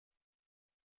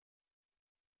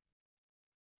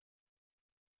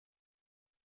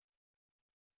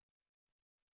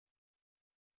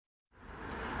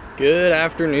Good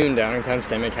afternoon, Downingtown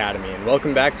STEM Academy, and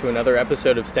welcome back to another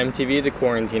episode of STEM TV, the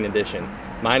Quarantine Edition.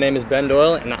 My name is Ben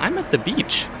Doyle, and I'm at the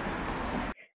beach.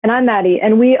 And I'm Maddie,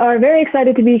 and we are very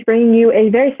excited to be bringing you a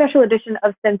very special edition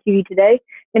of STEM TV today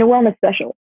in a wellness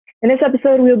special. In this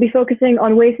episode, we will be focusing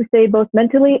on ways to stay both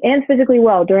mentally and physically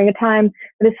well during a time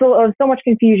that is full of so much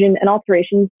confusion and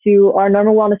alterations to our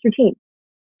normal wellness routine.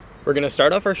 We're going to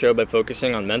start off our show by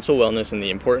focusing on mental wellness and the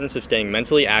importance of staying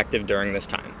mentally active during this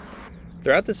time.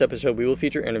 Throughout this episode, we will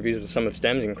feature interviews with some of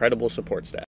STEM's incredible support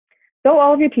staff. Though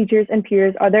all of your teachers and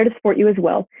peers are there to support you as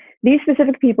well, these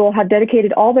specific people have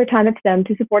dedicated all their time at STEM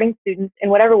to supporting students in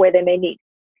whatever way they may need.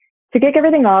 To kick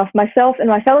everything off, myself and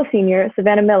my fellow senior,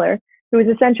 Savannah Miller, who is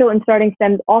essential in starting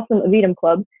STEM's awesome Aevidum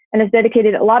Club and has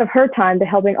dedicated a lot of her time to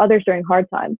helping others during hard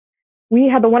times, we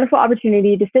had the wonderful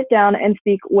opportunity to sit down and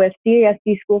speak with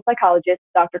DASD school psychologist,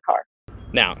 Dr. Carr.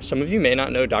 Now, some of you may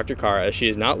not know Dr. Carr, as she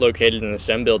is not located in the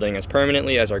STEM building as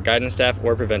permanently as our guidance staff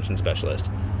or prevention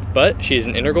specialist, but she is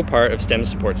an integral part of STEM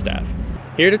support staff.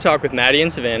 Here to talk with Maddie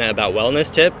and Savannah about wellness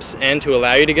tips and to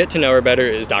allow you to get to know her better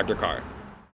is Dr. Carr.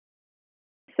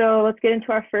 So let's get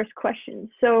into our first question.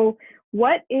 So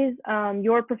what is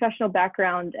your professional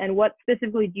background, and what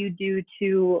specifically do you do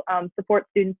to support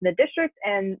students in the district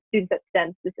and students at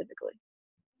STEM specifically?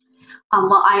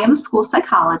 Well, I am a school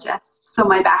psychologist, so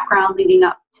my background leading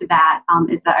up to that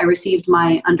is that I received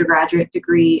my undergraduate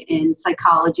degree in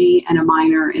psychology and a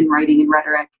minor in writing and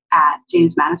rhetoric at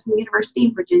James Madison University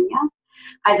in Virginia.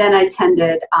 I then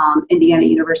attended Indiana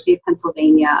University of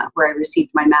Pennsylvania, where I received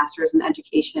my master's in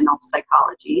educational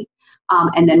psychology,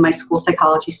 and then my school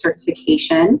psychology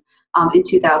certification in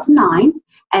 2009.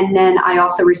 And then I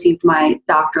also received my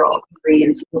doctoral degree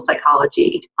in school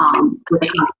psychology with a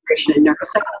concentration in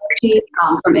neuropsychology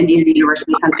from Indiana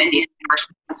University of Pennsylvania in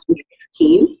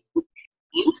 2016.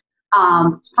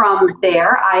 From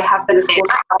there, I have been a school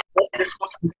psychologist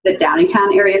in the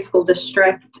Downingtown area school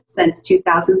district since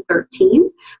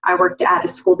 2013. I worked at a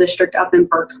school district up in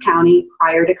Berks County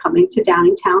prior to coming to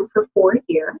Downingtown for 4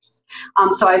 years.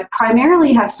 So I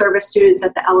primarily have serviced students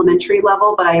at the elementary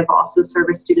level, but I have also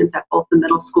serviced students at both the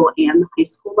middle school and the high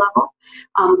school level.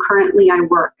 Currently, I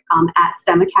work at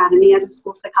STEM Academy as a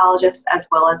school psychologist, as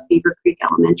well as Beaver Creek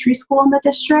Elementary School in the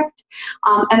district.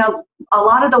 And a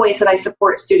lot of the ways that I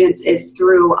support students is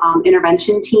through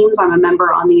intervention teams. I'm a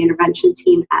member on the intervention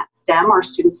team at STEM, our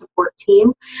student support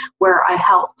team, where I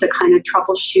help to kind of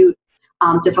troubleshoot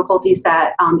difficulties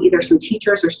that either some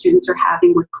teachers or students are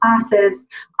having with classes,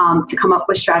 to come up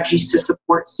with strategies to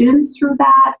support students through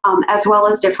that, as well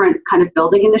as different kind of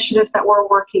building initiatives that we're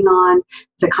working on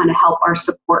to kind of help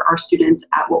support our students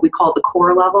at what we call the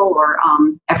core level, or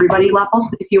everybody level,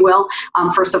 if you will,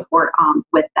 for support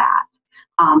with that.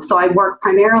 So I work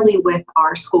primarily with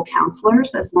our school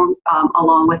counselors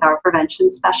along with our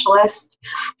prevention specialist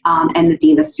and the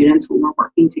dean of students when we're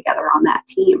working together on that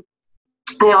team.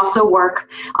 I also work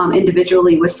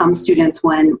individually with some students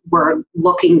when we're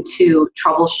looking to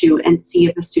troubleshoot and see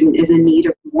if the student is in need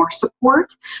of more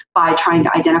support by trying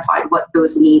to identify what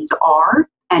those needs are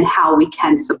and how we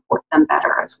can support them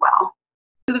better as well.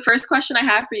 So the first question I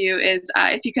have for you is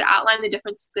if you could outline the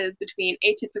differences between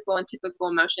atypical and typical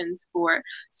emotions for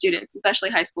students, especially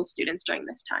high school students during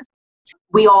this time.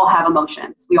 We all have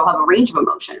emotions. We all have a range of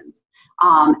emotions.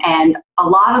 And a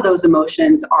lot of those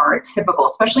emotions are typical,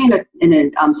 especially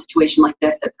in a situation like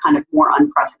this that's kind of more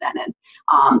unprecedented.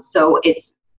 So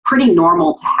it's pretty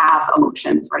normal to have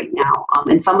emotions right now.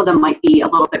 And some of them might be a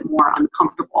little bit more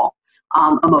uncomfortable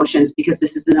emotions because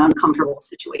this is an uncomfortable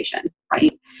situation,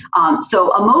 right?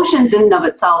 So emotions in and of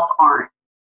itself aren't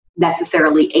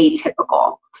necessarily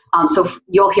atypical. So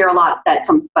you'll hear a lot that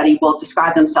somebody will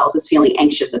describe themselves as feeling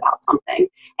anxious about something.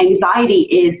 Anxiety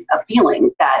is a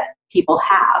feeling that people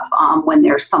have when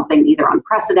there's something either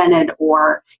unprecedented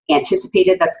or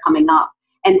anticipated that's coming up.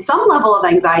 And some level of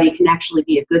anxiety can actually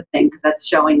be a good thing because that's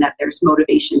showing that there's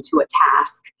motivation to a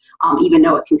task, even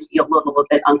though it can feel a little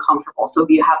bit uncomfortable. So if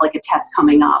you have like a test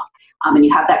coming up, and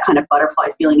you have that kind of butterfly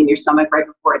feeling in your stomach right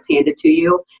before it's handed to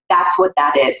you, that's what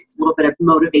that is. It's a little bit of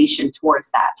motivation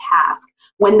towards that task.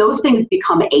 When those things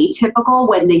become atypical,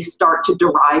 when they start to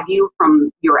derive you from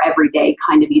your everyday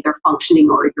kind of either functioning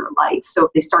or your life. So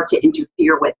if they start to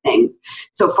interfere with things.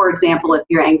 So for example, if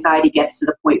your anxiety gets to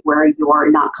the point where you're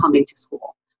not coming to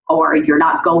school, or you're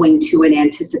not going to an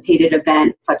anticipated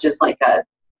event, such as like a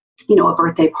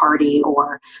birthday party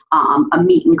or a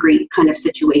meet and greet kind of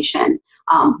situation,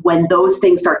 when those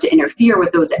things start to interfere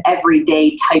with those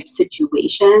everyday type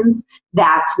situations,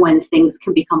 that's when things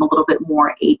can become a little bit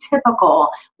more atypical,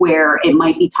 where it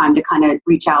might be time to kind of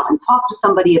reach out and talk to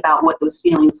somebody about what those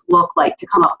feelings look like, to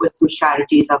come up with some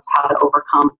strategies of how to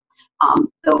overcome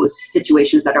those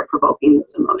situations that are provoking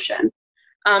those emotions.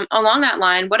 Along that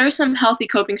line, what are some healthy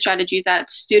coping strategies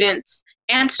that students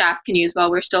and staff can use while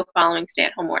we're still following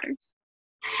stay-at-home orders?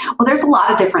 Well, there's a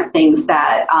lot of different things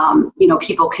that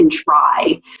people can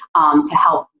try to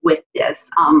help with this.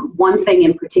 One thing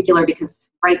in particular,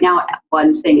 because right now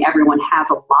one thing everyone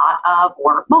has a lot of,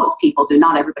 or most people do,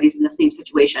 not everybody's in the same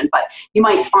situation, but you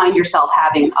might find yourself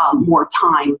having more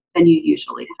time than you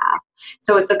usually have.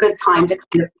 So it's a good time to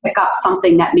kind of pick up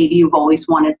something that maybe you've always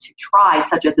wanted to try,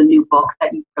 such as a new book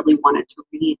that you really wanted to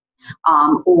read,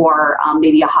 or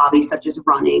maybe a hobby such as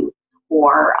running,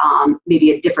 or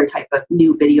maybe a different type of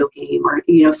new video game,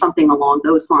 or something along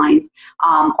those lines.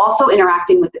 Also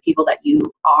interacting with the people that you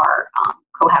are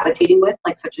cohabitating with,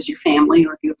 like such as your family,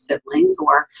 or if you have siblings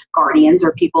or guardians,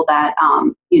 or people that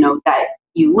that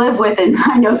you live with. And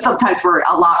I know sometimes we're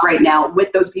a lot right now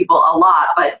with those people a lot,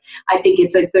 but I think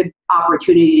it's a good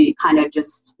opportunity to kind of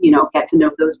just get to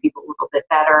know those people a little bit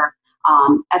better.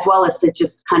 As well as to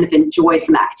just kind of enjoy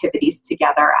some activities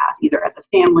together as either as a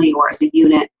family or as a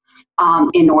unit,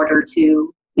 in order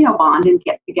to bond and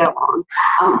get along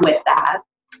with that.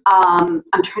 I'm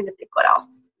trying to think what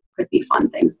else could be fun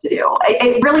things to do.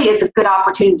 It really is a good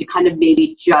opportunity to kind of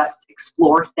maybe just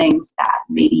explore things that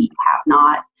maybe you have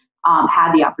not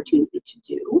had the opportunity to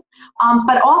do.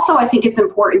 But also I think it's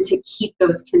important to keep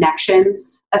those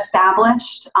connections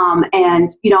established.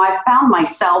 And I've found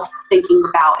myself thinking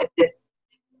about if this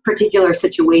particular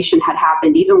situation had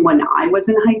happened even when I was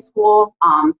in high school,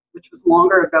 which was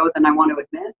longer ago than I want to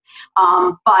admit.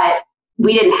 But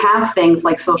we didn't have things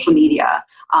like social media.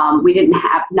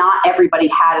 Not everybody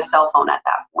had a cell phone at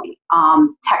that point.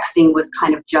 Texting was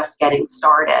kind of just getting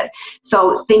started.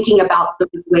 So thinking about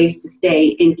those ways to stay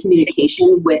in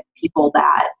communication with people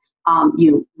that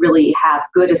you really have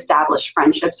good established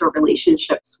friendships or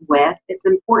relationships with, it's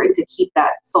important to keep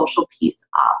that social piece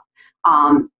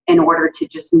up. In order to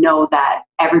just know that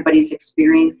everybody's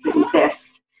experiencing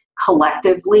this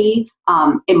collectively.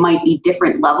 It might be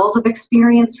different levels of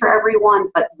experience for everyone,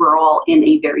 but we're all in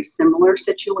a very similar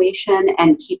situation,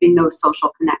 and keeping those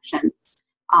social connections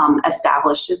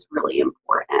established is really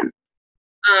important.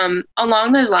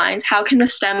 Along those lines, how can the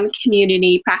STEM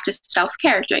community practice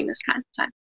self-care during this kind of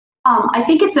time? I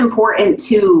think it's important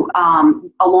to,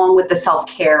 along with the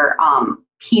self-care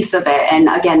piece of it, and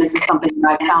again, this is something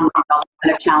that I've found myself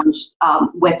kind of challenged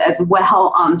with as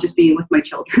well, just being with my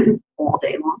children all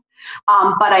day long.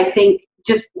 But I think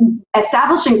just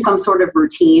establishing some sort of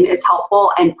routine is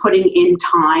helpful, and putting in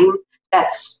time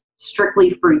that's strictly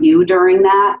for you during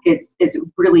that is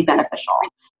really beneficial.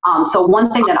 So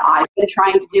one thing that I've been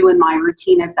trying to do in my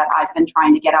routine is that I've been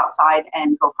trying to get outside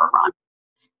and go for a run.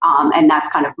 And that's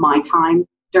kind of my time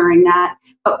during that.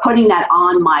 But putting that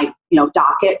on my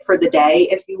docket for the day,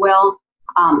 if you will,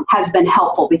 has been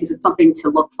helpful, because it's something to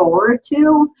look forward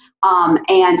to.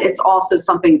 And it's also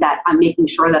something that I'm making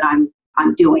sure that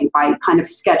I'm doing by kind of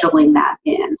scheduling that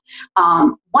in.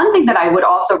 One thing that I would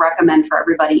also recommend for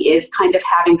everybody is kind of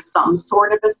having some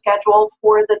sort of a schedule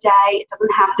for the day. It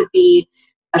doesn't have to be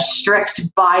a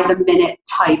strict by-the-minute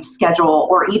type schedule,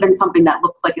 or even something that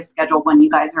looks like a schedule when you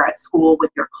guys are at school with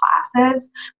your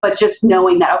classes, but just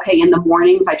knowing that, okay, in the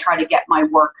mornings I try to get my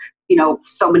work,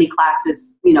 so many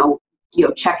classes,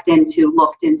 checked into,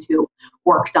 looked into,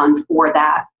 work done for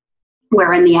that.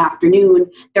 Where in the afternoon,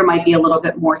 there might be a little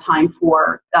bit more time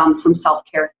for some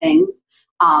self-care things,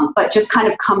 but just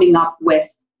kind of coming up with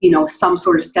some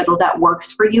sort of schedule that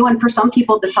works for you. And for some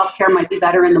people, the self-care might be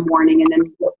better in the morning, and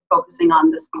then focusing on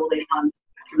the school later on in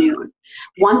the afternoon.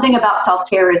 One thing about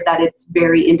self-care is that it's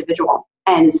very individual.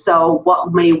 And so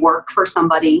what may work for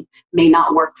somebody may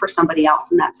not work for somebody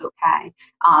else, and that's okay.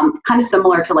 Kind of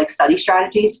similar to like study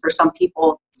strategies. For some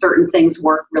people, certain things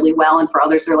work really well, and for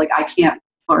others, they're like, I can't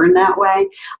learn that way.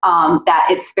 That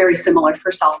it's very similar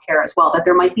for self-care as well, that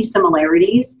there might be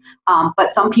similarities,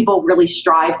 but some people really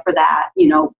strive for that,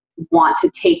 want to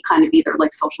take kind of either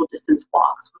like social distance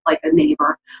walks with like a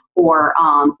neighbor, or,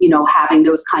 having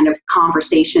those kind of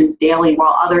conversations daily,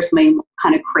 while others may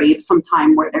kind of crave some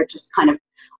time where they're just kind of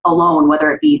alone,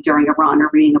 whether it be during a run or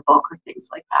reading a book or things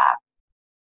like that.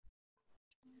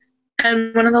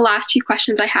 And one of the last few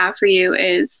questions I have for you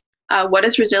is, what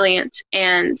is resilience,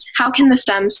 and how can the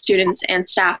STEM students and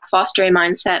staff foster a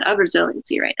mindset of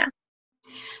resiliency right now?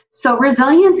 So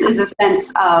resilience is a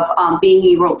sense of being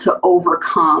able to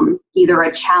overcome either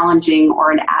a challenging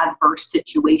or an adverse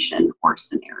situation or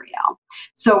scenario.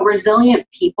 So resilient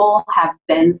people have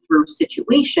been through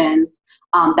situations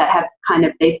that have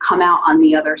they've come out on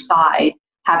the other side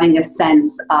having a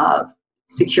sense of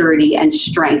security and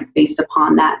strength based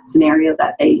upon that scenario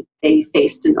that they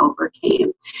faced and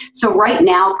overcame. So right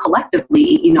now,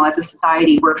 collectively, as a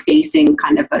society, we're facing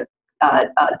kind of a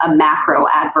macro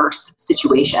adverse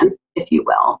situation, if you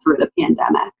will, through the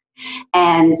pandemic.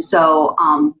 And so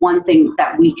one thing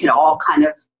that we could all kind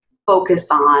of focus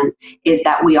on is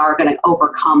that we are going to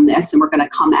overcome this, and we're going to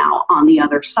come out on the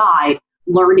other side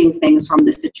learning things from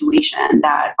the situation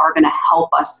that are going to help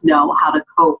us know how to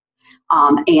cope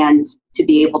and to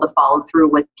be able to follow through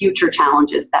with future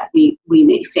challenges that we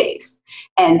may face.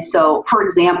 And so, for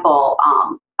example,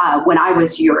 when I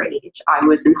was your age, I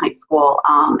was in high school,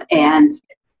 and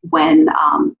when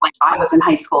I was in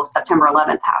high school, September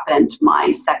 11th happened,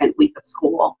 my second week of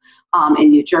school in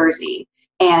New Jersey.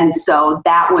 And so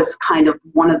that was kind of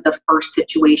one of the first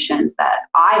situations that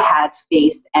I had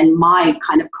faced and my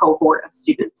kind of cohort of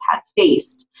students had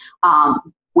faced,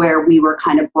 where we were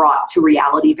kind of brought to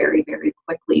reality very, very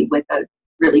quickly with a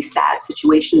really sad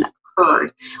situation that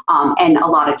occurred. And a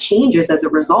lot of changes as a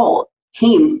result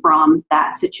came from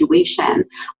that situation.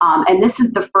 And this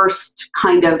is the first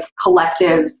kind of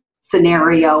collective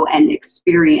scenario and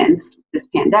experience, this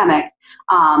pandemic,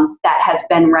 that has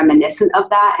been reminiscent of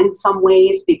that in some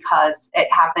ways because it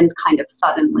happened kind of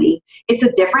suddenly. It's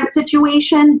a different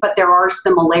situation, but there are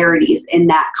similarities in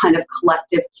that kind of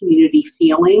collective community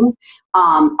feeling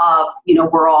of,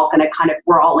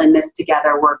 we're all in this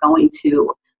together. We're going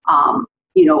to,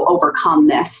 overcome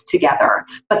this together.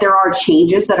 But there are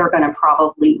changes that are going to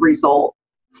probably result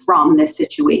from this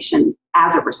situation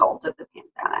as a result of the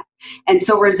pandemic. And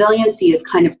so resiliency is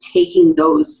kind of taking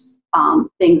those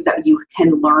things that you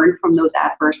can learn from those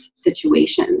adverse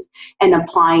situations and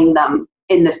applying them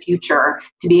in the future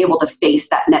to be able to face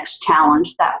that next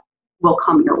challenge that will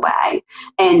come your way.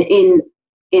 And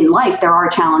in life, there are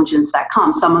challenges that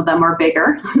come. Some of them are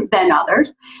bigger than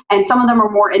others, and some of them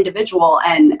are more individual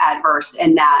and adverse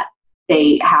in that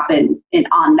they happen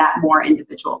on that more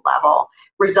individual level.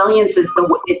 Resilience is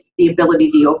the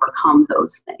ability to overcome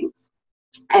those things.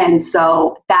 And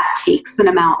so that takes an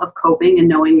amount of coping and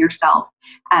knowing yourself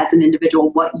as an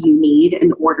individual, what you need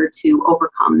in order to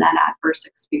overcome that adverse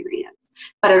experience.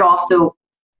 But it also,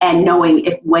 and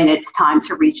knowing when it's time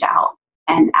to reach out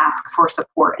and ask for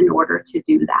support in order to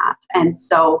do that. And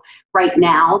so right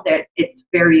now that it's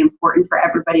very important for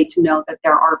everybody to know that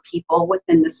there are people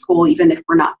within the school, even if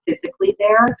we're not physically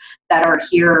there, that are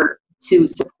here to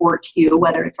support you,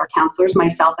 whether it's our counselors,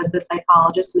 myself as the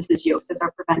psychologist, Mrs. Yost as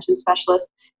our prevention specialist,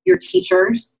 your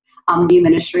teachers, the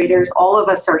administrators, all of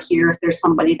us are here if there's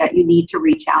somebody that you need to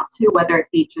reach out to, whether it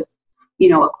be just,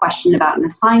 a question about an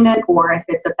assignment, or if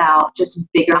it's about just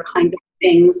bigger kind of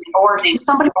things, or if it's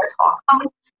somebody to talk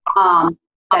to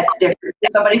that's different.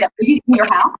 If somebody that's in your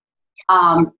house,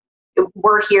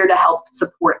 we're here to help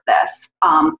support this.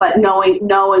 But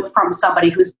knowing from somebody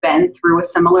who's been through a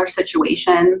similar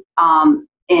situation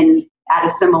at a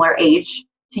similar age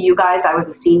to you guys, I was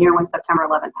a senior when September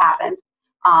 11th happened,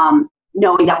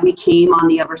 knowing that we came on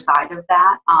the other side of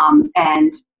that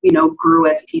and, grew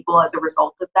as people as a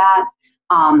result of that,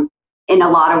 in a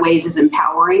lot of ways is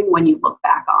empowering when you look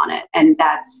back on it. And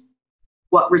that's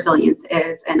what resilience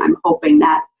is. And I'm hoping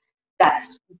that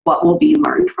that's what will be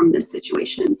learned from this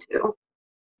situation too.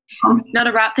 Now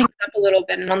to wrap things up a little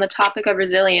bit, and on the topic of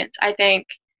resilience, I think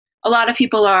a lot of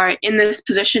people are in this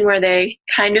position where they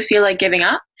kind of feel like giving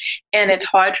up, and it's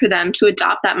hard for them to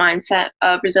adopt that mindset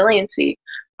of resiliency.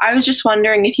 I was just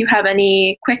wondering if you have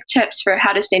any quick tips for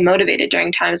how to stay motivated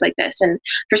during times like this, and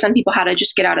for some people, how to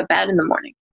just get out of bed in the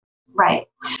morning. Right.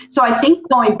 So I think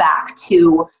going back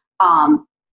to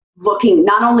looking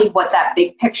not only what that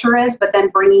big picture is, but then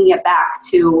bringing it back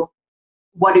to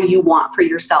what do you want for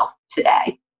yourself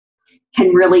today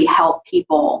can really help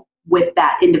people with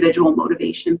that individual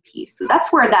motivation piece. So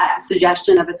that's where that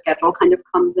suggestion of a schedule kind of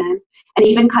comes in, and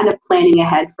even kind of planning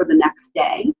ahead for the next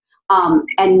day,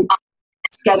 and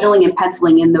scheduling and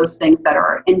penciling in those things that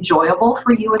are enjoyable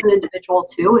for you as an individual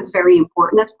too is very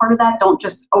important as part of that. Don't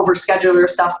just overschedule your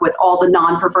stuff with all the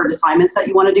non-preferred assignments that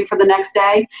you want to do for the next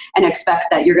day and expect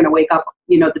that you're going to wake up,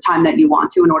 the time that you want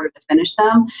to in order to finish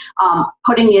them.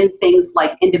 Putting in things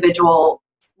like individual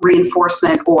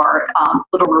reinforcement or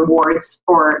little rewards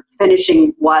for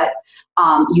finishing what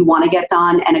you want to get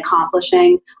done and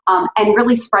accomplishing, and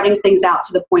really spreading things out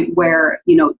to the point where,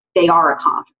 they are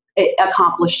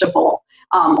accomplishable.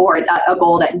 Or a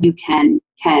goal that you can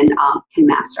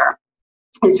master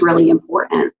is really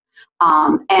important.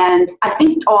 And I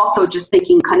think also just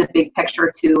thinking kind of big picture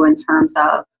too, in terms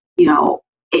of,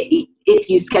 if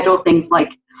you schedule things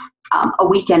like a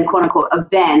weekend quote unquote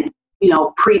event,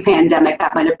 pre-pandemic,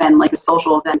 that might have been like a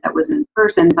social event that was in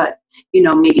person, but,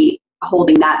 maybe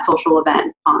holding that social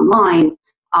event online,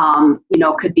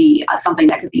 could be something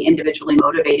that could be individually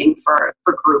motivating for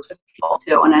groups of people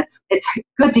too. And it's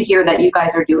good to hear that you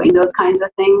guys are doing those kinds of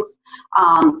things,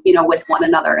 with one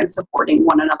another and supporting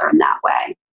one another in that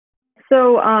way.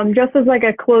 So just as like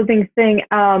a closing thing,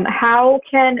 how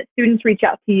can students reach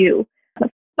out to you?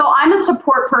 So I'm a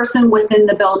support person within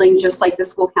the building, just like the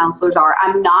school counselors are.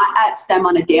 I'm not at STEM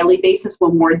on a daily basis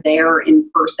when we're there in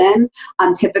person.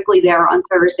 I'm typically there on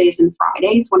Thursdays and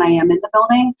Fridays when I am in the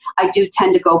building. I do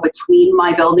tend to go between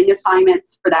my building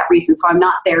assignments for that reason. So I'm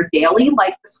not there daily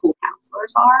like the school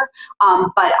counselors are.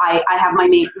 But I have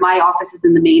my office is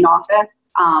in the main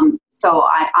office. So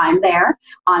I'm there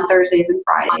on Thursdays and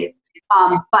Fridays.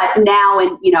 But now,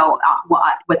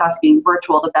 with us being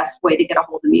virtual, the best way to get a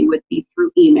hold of me would be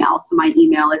through email. So my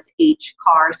email is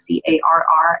hcarr,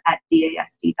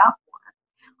 CARR@dasd.org.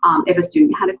 If a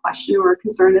student had a question or a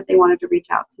concern that they wanted to reach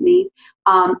out to me.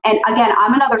 And again,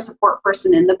 I'm another support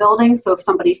person in the building. So if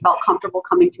somebody felt comfortable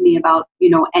coming to me about,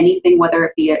 anything, whether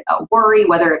it be a worry,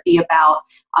 whether it be about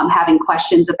having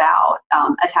questions about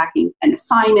attacking an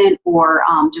assignment, or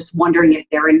just wondering if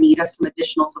they're in need of some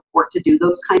additional support to do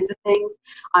those kinds of things,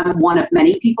 I'm one of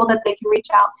many people that they can reach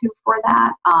out to for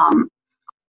that.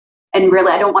 And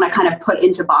really, I don't want to kind of put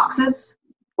into boxes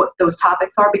what those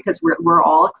topics are, because we're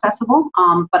all accessible,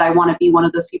 but I want to be one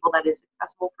of those people that is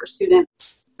accessible for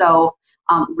students. So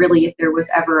really, if there was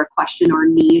ever a question or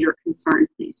need or concern,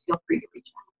 please feel free to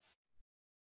reach out.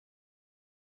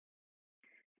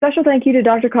 Special thank you to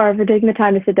Dr. Carr for taking the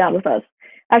time to sit down with us.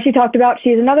 As she talked about, she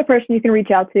is another person you can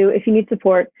reach out to if you need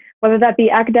support, whether that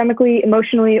be academically,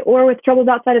 emotionally, or with troubles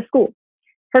outside of school.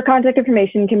 Her contact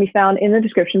information can be found in the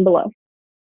description below.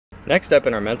 Next up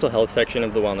in our mental health section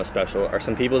of the Wellness Special are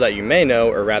some people that you may know,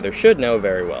 or rather should know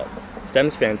very well,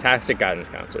 STEM's fantastic guidance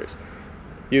counselors.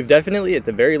 You've definitely at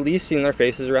the very least seen their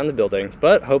faces around the building,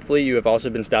 but hopefully you have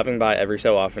also been stopping by every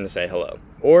so often to say hello.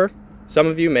 Or some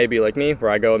of you may be like me,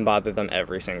 where I go and bother them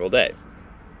every single day.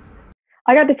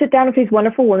 I got to sit down with these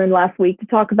wonderful women last week to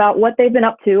talk about what they've been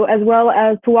up to, as well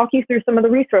as to walk you through some of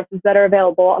the resources that are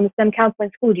available on the STEM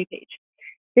Counseling Schoology page.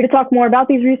 Here to talk more about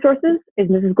these resources is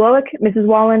Mrs. Glowik, Mrs.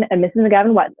 Wallin, and Mrs.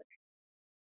 McGavin-Weidlich.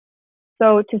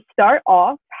 So to start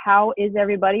off, how is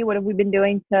everybody? What have we been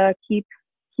doing to keep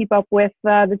up with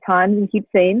the times and keep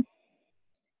sane?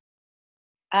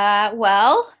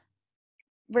 Well,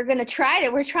 we're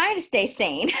trying to stay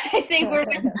sane. I think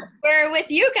we're with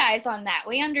you guys on that.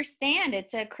 We understand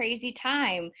it's a crazy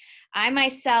time. I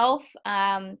myself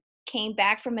came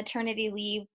back from maternity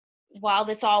leave while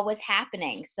this all was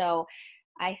happening. So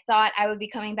I thought I would be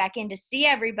coming back in to see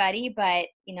everybody, but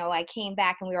I came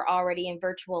back and we were already in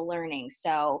virtual learning.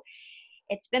 So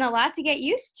it's been a lot to get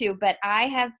used to, but I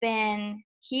have been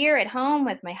here at home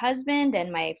with my husband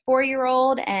and my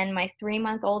 4-year-old and my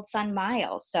 3-month-old son,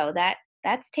 Miles. So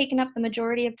that's taken up the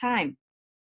majority of time.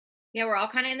 Yeah, we're all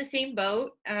kind of in the same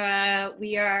boat.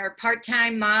 We are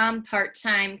part-time mom,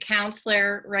 part-time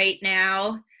counselor right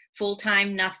now,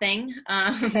 full-time nothing.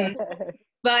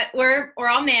 But we're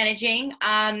all managing.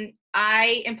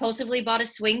 I impulsively bought a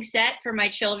swing set for my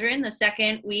children the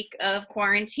second week of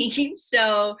quarantine.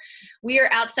 So we are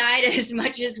outside as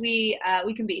much as we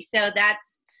can be. So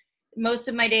that's most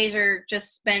of my days are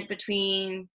just spent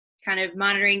between kind of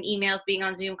monitoring emails, being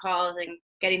on Zoom calls, and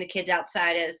getting the kids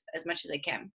outside as much as I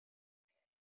can.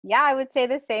 Yeah, I would say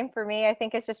the same for me. I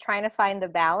think it's just trying to find the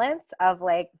balance of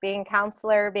like being a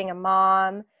counselor, being a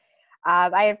mom.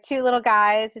 I have 2 little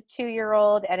guys, a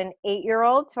 2-year-old and an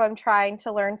 8-year-old. So I'm trying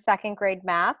to learn 2nd grade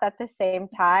math at the same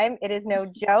time. It is no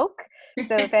joke.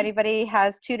 So if anybody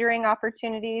has tutoring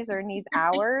opportunities or needs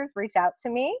hours, reach out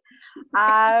to me.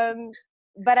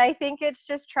 But I think it's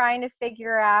just trying to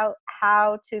figure out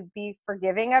how to be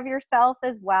forgiving of yourself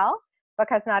as well,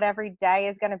 because not every day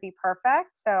is going to be perfect.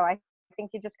 So I think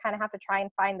you just kind of have to try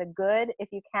and find the good if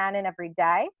you can in every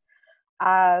day.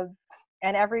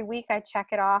 And every week I check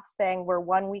it off saying we're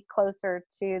 1 week closer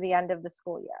to the end of the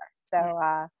school year. So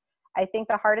I think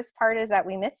the hardest part is that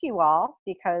we miss you all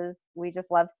because we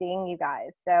just love seeing you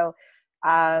guys. So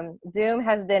Zoom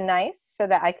has been nice so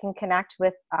that I can connect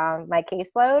with my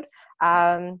caseload.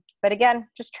 But again,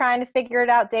 just trying to figure it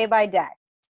out day by day.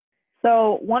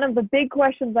 So one of the big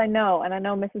questions I know, and I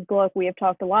know Mrs. Glowik, we have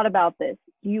talked a lot about this.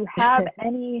 Do you have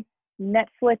any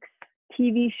Netflix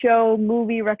TV show,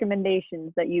 movie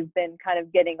recommendations that you've been kind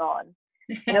of getting on?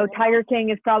 I know Tiger King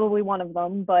is probably one of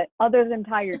them, but other than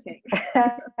Tiger King,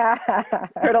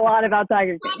 heard a lot about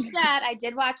Tiger King. I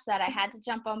did watch that. I had to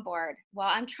jump on board. Well,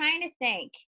 I'm trying to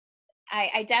think.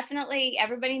 I definitely,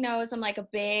 everybody knows I'm like a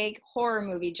big horror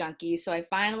movie junkie, so I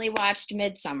finally watched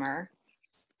Midsummer.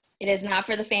 It is not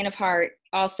for the faint of heart.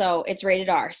 Also, it's rated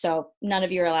R, so none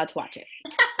of you are allowed to watch it.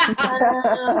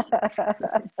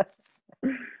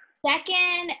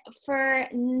 Second, for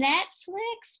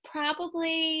Netflix,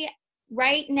 probably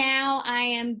right now I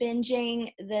am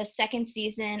binging the second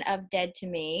season of Dead to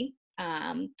Me.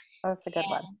 That's a good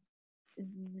one.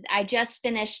 I just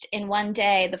finished in one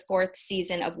day the fourth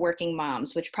season of Working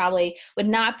Moms, which probably would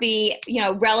not be,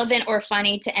 relevant or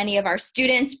funny to any of our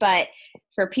students, but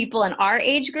for people in our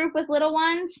age group with little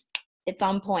ones, it's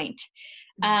on point.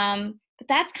 But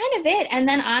that's kind of it. And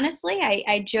then honestly,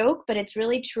 I joke, but it's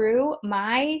really true.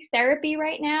 My therapy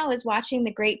right now is watching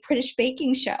the Great British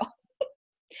Baking Show.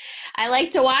 I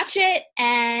like to watch it,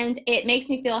 and it makes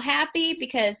me feel happy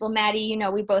because, well, Maddie,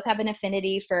 we both have an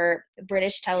affinity for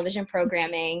British television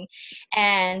programming.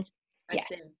 And yeah,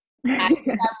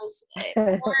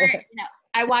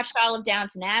 I watched all of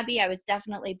Downton Abbey. I was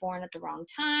definitely born at the wrong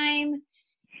time.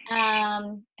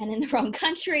 And in the wrong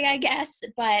country, I guess.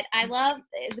 But I love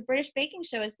the British Baking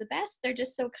Show is the best. They're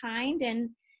just so kind, and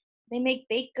they make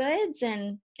baked goods,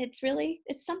 and it's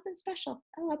something special.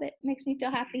 I love it. It makes me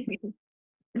feel happy.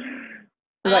 What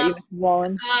about you, Mrs.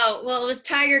 Wallin? Oh, well, it was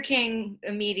Tiger King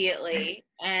immediately.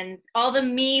 And all the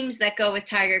memes that go with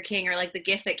Tiger King are like the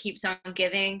gift that keeps on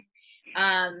giving.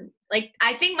 I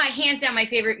think hands down, my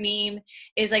favorite meme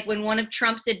is like when one of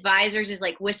Trump's advisors is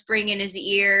like whispering in his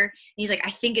ear. And he's like,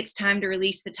 I think it's time to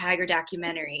release the Tiger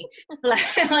documentary.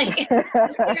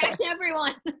 Distract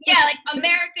everyone. Yeah, like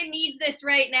America needs this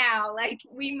right now. Like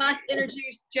we must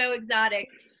introduce Joe Exotic.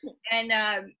 And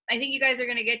I think you guys are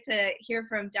going to get to hear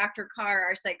from Dr. Carr,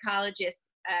 our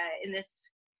psychologist, in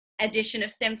this edition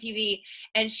of STEM TV.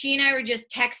 And she and I were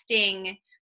just texting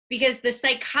because the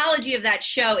psychology of that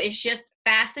show is just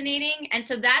fascinating. And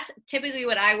so that's typically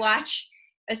what I watch,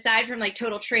 aside from like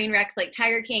total train wrecks like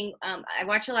Tiger King. I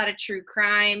watch a lot of true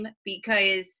crime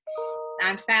because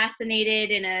I'm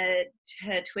fascinated in a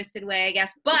twisted way, I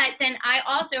guess. But then I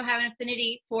also have an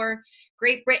affinity for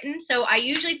Great Britain. So I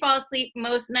usually fall asleep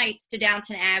most nights to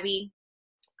Downton Abbey.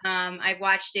 I've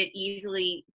watched it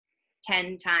easily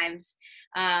 10 times.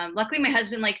 Luckily, my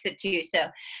husband likes it too. So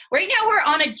right now we're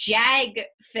on a JAG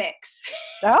fix.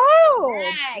 Oh,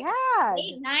 JAG.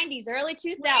 Late 90s, early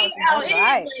 2000s.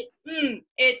 Right.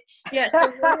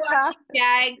 So we're watching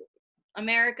JAG,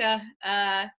 America.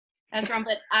 That's wrong,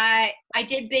 but I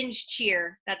did binge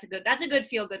Cheer. That's a good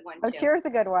feel good one too. Oh, Cheer's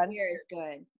a good one. Cheer is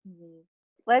good. Mm-hmm.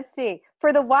 Let's see.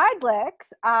 For the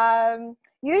Weidlichs,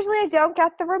 usually I don't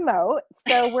get the remote,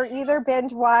 so we're either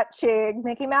binge watching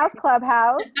Mickey Mouse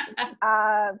Clubhouse,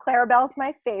 Clarabelle's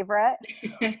my favorite,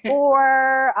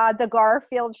 or the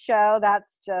Garfield show.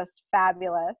 That's just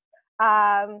fabulous.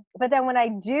 But then when I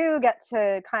do get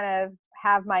to kind of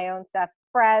have my own stuff,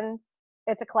 Friends,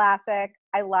 it's a classic.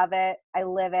 I love it. I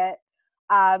live it.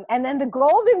 And then the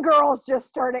Golden Girls just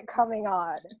started coming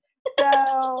on.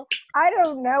 So I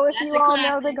don't know if you all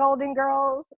know the Golden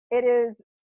Girls. It is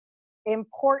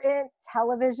important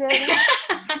television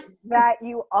that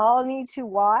you all need to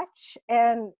watch,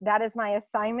 and that is my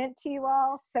assignment to you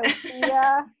all.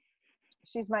 Sophia,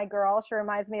 she's my girl. She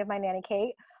reminds me of my Nanny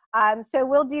Kate. So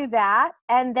we'll do that,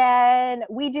 and then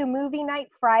we do movie night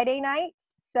Friday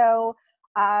nights. So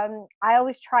I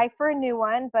always try for a new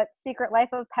one, but Secret Life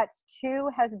of Pets 2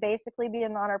 has basically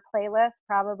been on our playlist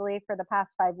probably for the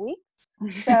past 5 weeks.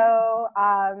 So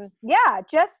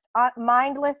just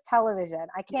mindless television.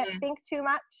 I can't think too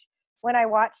much when I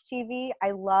watch TV.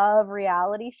 I love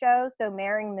reality shows. So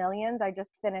Marrying Millions, I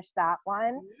just finished that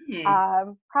one.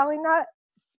 Probably not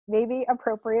maybe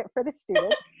appropriate for the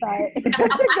students, but it's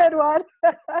a good one.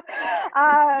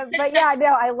 But yeah,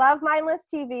 no, I love mindless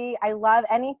TV. I love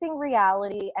anything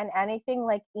reality and anything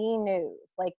like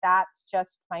e-news. Like that's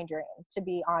just my dream, to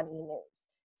be on e-news.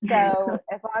 So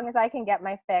as long as I can get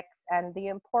my fix and the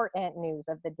important news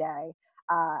of the day,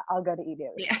 I'll go to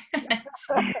e-news. Yeah.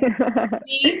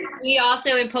 we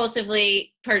also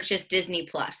impulsively purchased Disney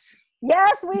Plus.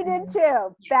 Yes, we did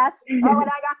too. Best. Oh, and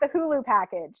I got the Hulu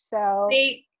package. So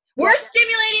we're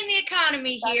stimulating the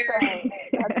economy here.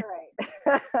 That's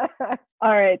right.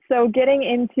 All right. So getting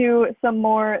into some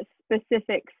more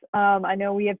specifics, I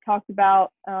know we have talked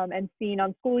about and seen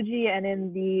on Schoology and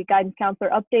in the guidance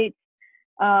counselor updates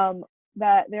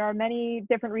that there are many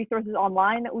different resources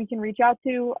online that we can reach out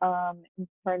to in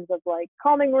terms of like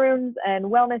calming rooms and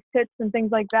wellness tips and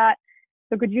things like that.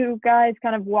 So could you guys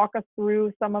kind of walk us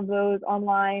through some of those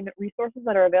online resources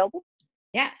that are available?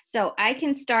 Yeah, so I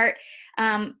can start.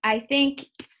 I think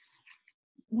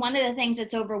one of the things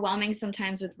that's overwhelming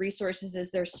sometimes with resources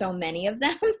is there's so many of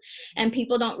them and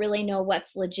people don't really know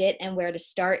what's legit and where to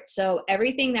start. So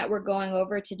everything that we're going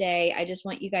over today, I just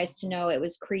want you guys to know it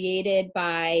was created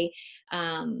by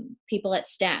people at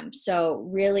STEM. So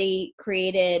really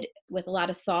created with a lot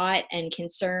of thought and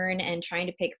concern and trying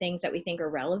to pick things that we think are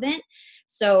relevant.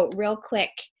 So real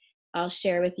quick, I'll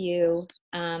share with you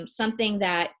something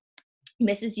that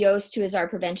Mrs. Yost, who is our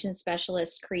prevention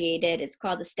specialist, created. It's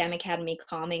called the STEM Academy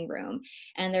Calming Room.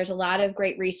 And there's a lot of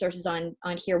great resources on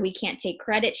here. We can't take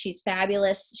credit. She's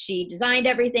fabulous. She designed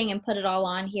everything and put it all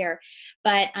on here.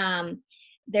 But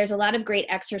there's a lot of great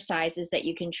exercises that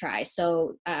you can try.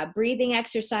 So breathing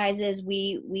exercises,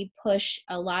 we push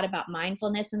a lot about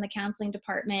mindfulness in the counseling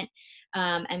department.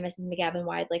 And Mrs.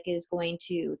 McGavin-Weidlich is going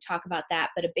to talk about that,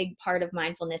 but a big part of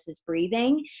mindfulness is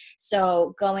breathing.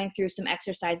 So going through some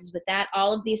exercises with that,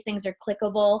 all of these things are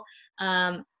clickable.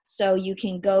 So you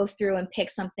can go through and pick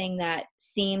something that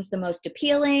seems the most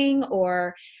appealing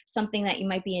or something that you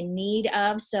might be in need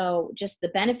of. So just the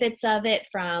benefits of it,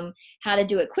 from how to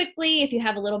do it quickly if you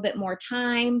have a little bit more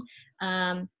time.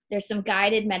 There's some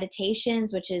guided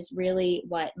meditations, which is really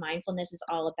what mindfulness is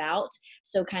all about.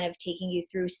 So kind of taking you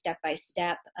through step by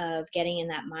step of getting in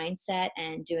that mindset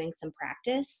and doing some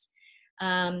practice.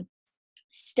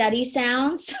 Study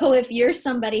sounds. So if you're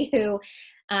somebody who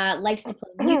likes to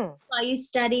play music while you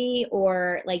study,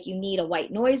 or like you need a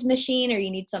white noise machine, or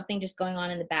you need something just going on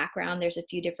in the background, there's a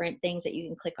few different things that you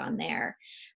can click on there.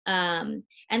 And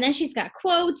then she's got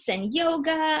quotes and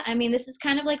yoga. I mean, this is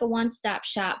kind of like a one-stop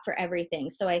shop for everything.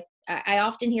 So I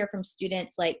often hear from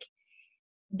students, like,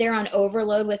 they're on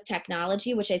overload with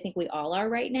technology, which I think we all are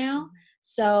right now.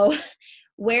 So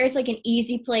where's like an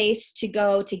easy place to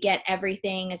go to get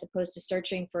everything as opposed to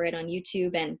searching for it on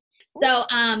YouTube? And so,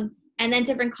 and then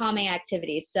different calming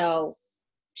activities. So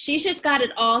she's just got it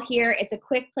all here. It's a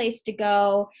quick place to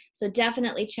go. So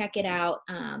definitely check it out,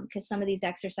 because some of these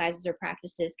exercises or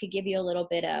practices could give you a little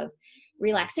bit of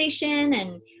relaxation.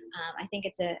 And I think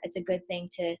it's a good thing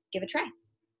to give a try.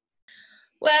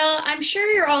 Well, I'm sure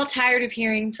you're all tired of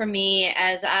hearing from me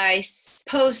as I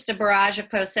post a barrage of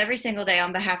posts every single day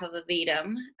on behalf of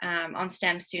Aevidum on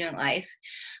STEM student life.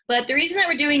 But the reason that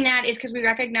we're doing that is because we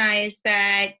recognize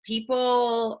that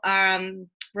people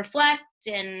reflect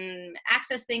and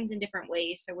access things in different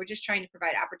ways. So we're just trying to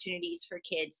provide opportunities for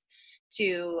kids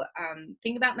to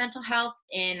think about mental health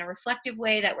in a reflective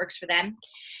way that works for them.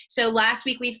 So last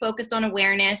week we focused on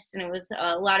awareness, and it was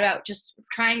a lot about just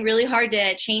trying really hard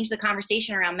to change the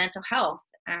conversation around mental health.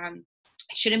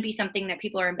 It shouldn't be something that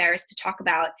people are embarrassed to talk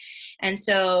about. And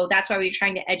so that's why we're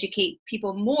trying to educate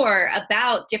people more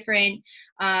about different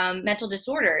mental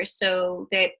disorders, so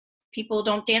that people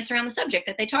don't dance around the subject,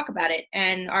 that they talk about it.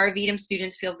 And our Aevidum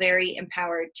students feel very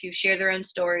empowered to share their own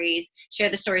stories, share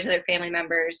the stories of their family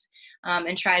members,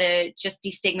 and try to just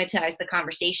destigmatize the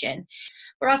conversation.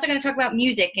 We're also going to talk about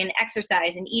music and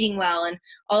exercise and eating well and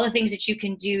all the things that you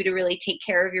can do to really take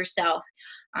care of yourself,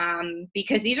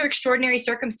 because these are extraordinary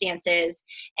circumstances,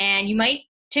 and you might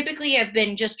typically have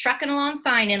been just trucking along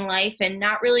fine in life and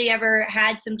not really ever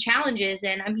had some challenges.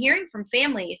 And I'm hearing from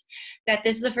families that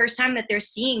this is the first time that they're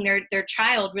seeing their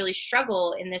child really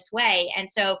struggle in this way. And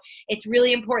so it's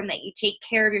really important that you take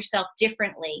care of yourself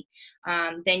differently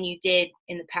than you did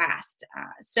in the past.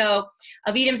 So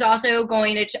Aevidum's also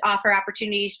going to offer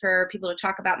opportunities for people to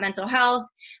talk about mental health.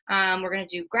 We're going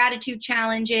to do gratitude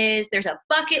challenges. There's a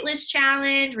bucket list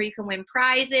challenge where you can win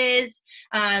prizes.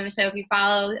 So if you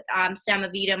follow STEM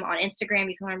Aevidum on Instagram,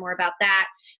 you can learn more about that.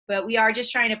 But we are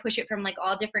just trying to push it from like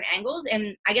all different angles.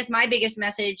 And I guess my biggest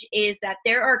message is that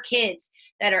there are kids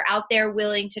that are out there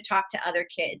willing to talk to other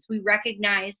kids. We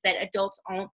recognize that adults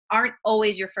aren't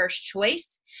always your first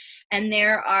choice. And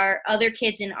there are other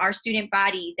kids in our student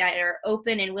body that are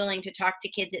open and willing to talk to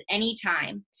kids at any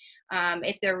time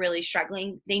if they're really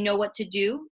struggling. They know what to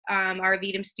do. Our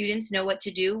Aevidum students know what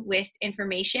to do with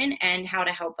information and how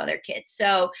to help other kids.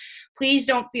 So please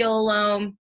don't feel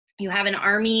alone. You have an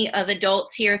army of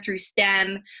adults here through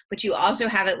STEM, but you also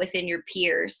have it within your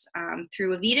peers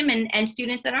through Aevidum and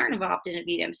students that aren't involved in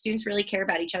Aevidum. Students really care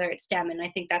about each other at STEM, and I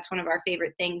think that's one of our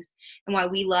favorite things and why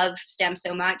we love STEM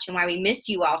so much and why we miss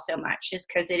you all so much, is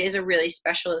because it is a really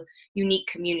special, unique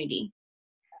community.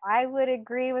 I would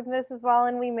agree with Mrs.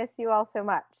 Wallin. We miss you all so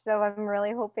much. So I'm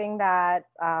really hoping that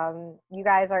you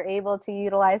guys are able to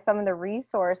utilize some of the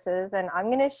resources, and I'm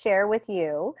going to share with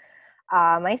you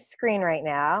my screen right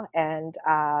now, and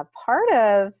I'll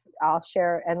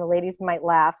share, and the ladies might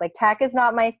laugh, like tech is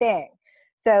not my thing.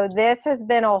 So this has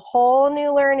been a whole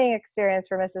new learning experience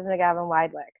for Mrs.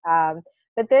 McGavin-Weidlich.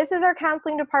 But this is our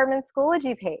counseling department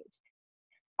Schoology page.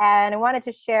 And I wanted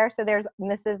to share, so there's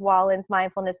Mrs. Wallin's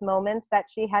mindfulness moments that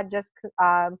she had just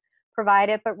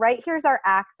provided, but right here's our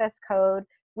access code.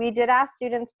 We did ask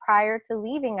students prior to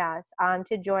leaving us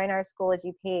to join our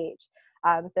Schoology page.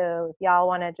 So if y'all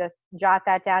want to just jot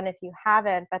that down if you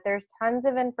haven't, but there's tons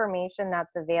of information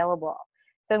that's available.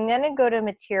 So I'm going to go to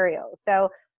materials. So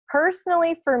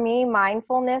personally, for me,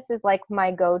 mindfulness is like my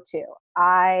go-to.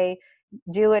 I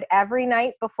do it every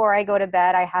night before I go to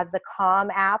bed. I have the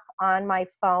Calm app on my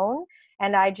phone,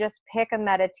 and I just pick a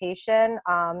meditation.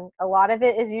 A lot of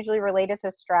it is usually related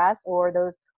to stress or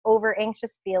those over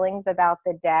anxious feelings about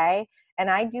the day.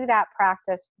 And I do that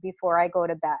practice before I go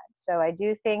to bed. So I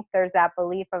do think there's that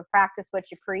belief of practice what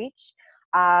you preach.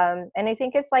 And I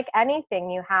think it's like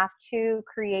anything, you have to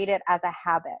create it as a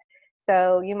habit.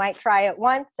 So you might try it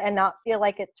once and not feel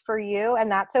like it's for you,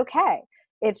 and that's okay.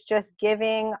 It's just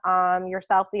giving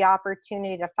yourself the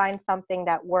opportunity to find something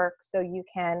that works so you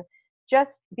can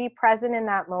just be present in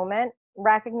that moment,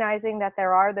 recognizing that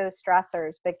there are those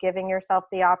stressors, but giving yourself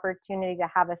the opportunity to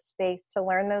have a space to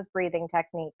learn those breathing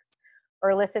techniques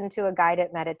or listen to a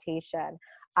guided meditation.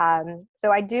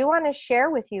 So I do want to share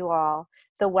with you all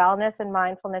the wellness and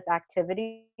mindfulness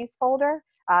activities folder.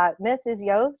 Mrs.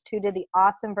 Yost, who did the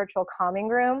awesome virtual calming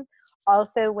room,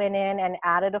 also went in and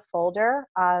added a folder.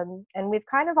 And we've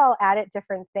kind of all added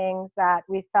different things that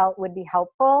we felt would be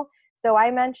helpful. So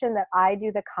I mentioned that I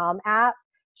do the Calm app.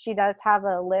 She does have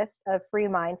a list of free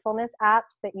mindfulness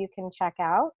apps that you can check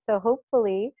out. So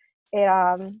hopefully it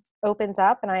opens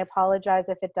up, and I apologize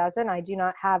if it doesn't. I do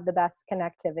not have the best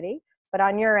connectivity, but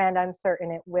on your end, I'm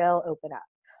certain it will open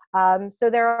up. So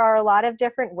there are a lot of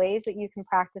different ways that you can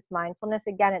practice mindfulness.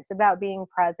 Again, it's about being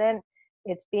present.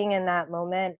 It's being in that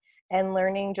moment and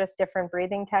learning just different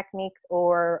breathing techniques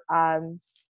or,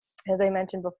 as I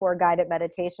mentioned before, guided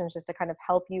meditations just to kind of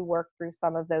help you work through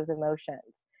some of those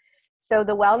emotions. So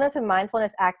the wellness and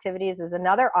mindfulness activities is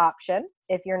another option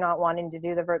if you're not wanting to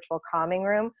do the virtual calming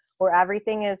room, where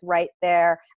everything is right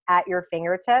there at your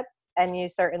fingertips and you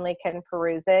certainly can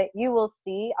peruse it. You will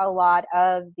see a lot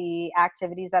of the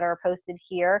activities that are posted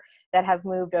here that have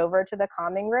moved over to the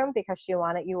calming room because she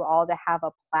wanted you all to have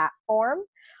a platform.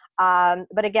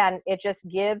 But again, it just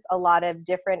gives a lot of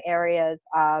different areas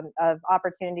of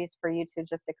opportunities for you to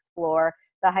just explore.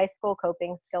 The high school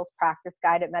coping skills practice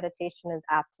guided meditation is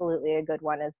absolutely a good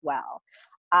one as well.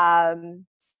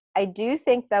 I do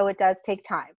think, though, it does take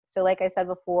time. So like I said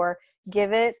before,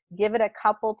 give it a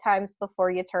couple times before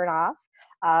you turn off.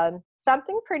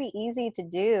 Something pretty easy to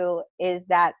do is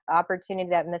that opportunity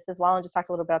that Mrs. Wallin just talked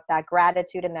a little bit about, that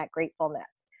gratitude and that gratefulness.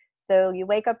 So you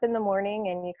wake up in the morning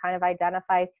and you kind of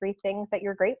identify 3 things that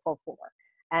you're grateful for.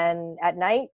 And at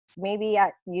night, maybe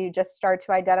you just start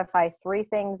to identify 3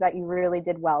 things that you really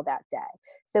did well that day.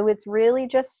 So it's really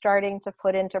just starting to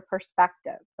put into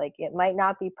perspective. Like, it might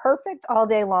not be perfect all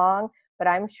day long, but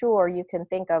I'm sure you can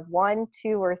think of 1,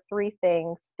 2, or 3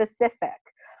 things specific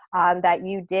that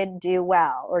you did do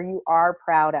well or you are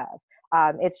proud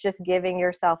of. It's just giving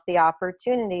yourself the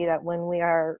opportunity that when we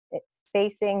are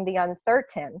facing the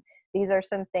uncertain, these are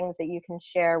some things that you can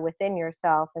share within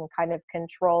yourself and kind of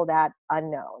control that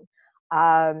unknown.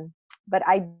 But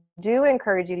I do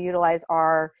encourage you to utilize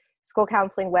our school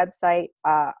counseling website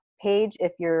page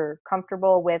if you're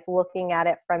comfortable with looking at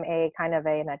it from a kind of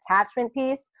an attachment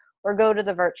piece, or go to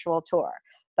the virtual tour.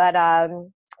 But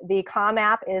the Calm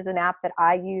app is an app that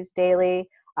I use daily.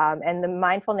 And the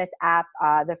mindfulness app,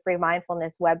 the free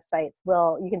mindfulness websites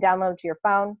you can download to your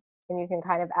phone and you can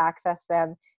kind of access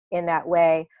them in that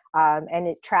way. And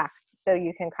it tracks, so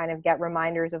you can kind of get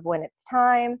reminders of when it's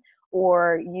time,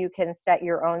 or you can set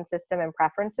your own system and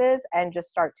preferences and just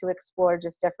start to explore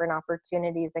just different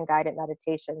opportunities and guided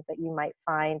meditations that you might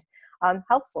find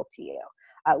helpful to you.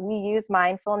 We use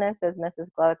mindfulness, as Mrs.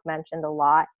 Glowik mentioned, a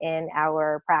lot in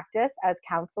our practice as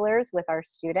counselors with our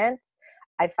students.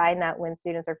 I find that when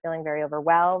students are feeling very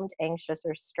overwhelmed, anxious,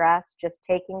 or stressed, just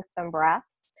taking some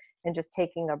breaths and just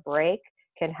taking a break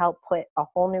can help put a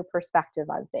whole new perspective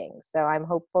on things. So I'm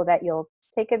hopeful that you'll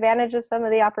take advantage of some of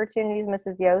the opportunities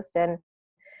Mrs. Yost and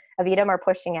Aevidum are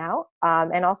pushing out,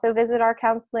 and also visit our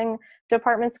counseling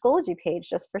department Schoology page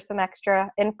just for some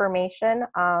extra information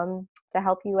to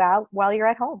help you out while you're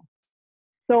at home.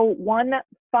 So one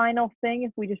final thing,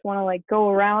 if we just want to go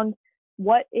around,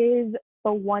 what is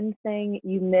the one thing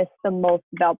you miss the most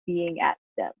about being at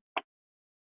STEM?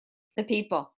 The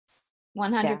people,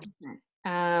 100%.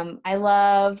 I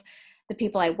love the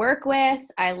people I work with.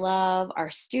 I love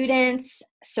our students.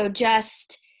 So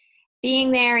just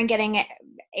being there and getting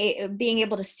being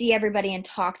able to see everybody and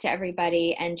talk to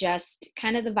everybody and just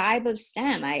kind of the vibe of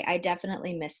STEM. I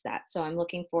definitely miss that. So I'm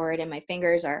looking forward, and my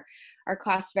fingers are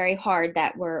crossed very hard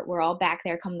that we're all back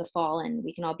there come the fall and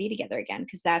we can all be together again,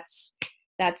 because that's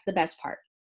the best part.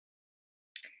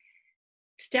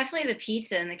 It's definitely the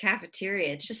pizza in the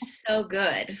cafeteria. It's just so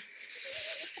good.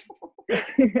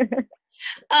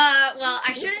 Well,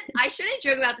 I shouldn't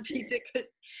joke about the pizza, because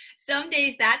some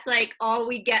days that's like all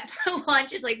we get for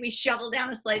lunch is like we shovel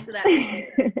down a slice of that pizza.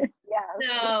 Yeah.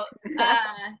 So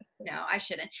no, I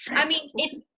shouldn't. I mean,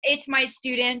 it's my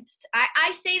students.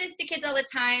 I say this to kids all the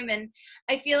time, and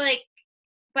I feel like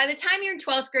by the time you're in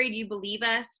 12th grade, you believe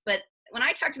us. But when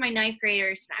I talk to my 9th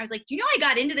graders, I was like, do you know I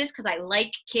got into this because I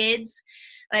like kids?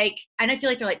 Like, and I feel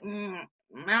like they're like, I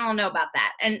don't know about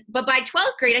that. But by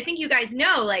 12th grade, I think you guys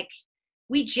know, like,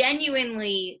 we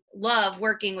genuinely love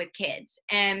working with kids.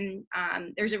 And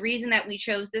there's a reason that we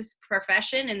chose this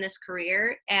profession and this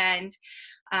career, and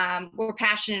we're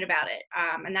passionate about it.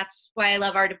 And that's why I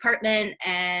love our department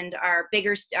and our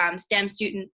bigger STEM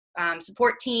student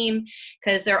support team,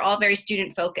 because they're all very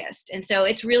student focused. And so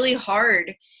it's really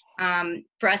hard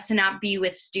for us to not be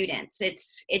with students.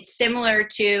 It's similar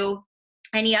to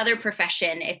any other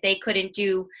profession. If they couldn't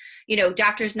do,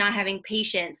 doctors not having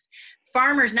patients,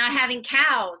 farmers not having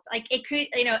cows, like it could,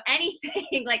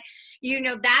 anything, like,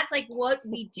 that's like what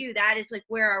we do. That is like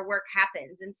where our work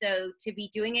happens. And so to be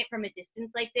doing it from a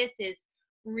distance like this is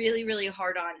really, really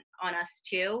hard on us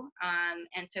too.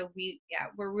 And so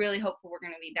we're really hopeful we're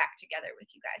going to be back together with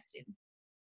you guys soon.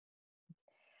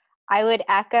 I would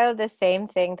echo the same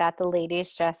thing that the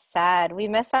ladies just said. We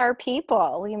miss our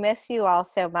people. We miss you all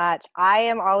so much. I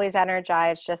am always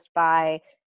energized just by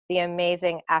the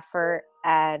amazing effort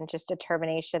and just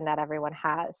determination that everyone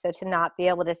has. So to not be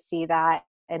able to see that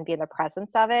and be in the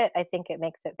presence of it, I think it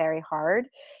makes it very hard.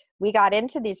 We got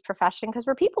into these professions because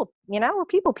we're people,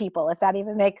 we're people, if that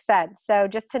even makes sense. So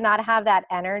just to not have that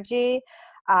energy,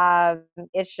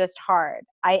 it's just hard.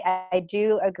 I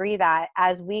do agree that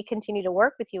as we continue to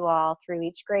work with you all through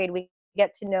each grade, we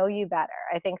get to know you better.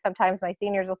 I think sometimes my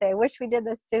seniors will say, I wish we did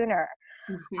this sooner.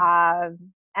 Mm-hmm.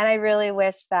 And I really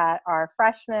wish that our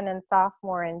freshmen and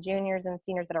sophomore and juniors and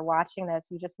seniors that are watching this,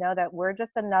 you just know that we're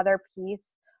just another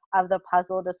piece of the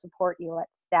puzzle to support you at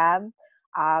STEM.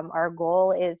 Our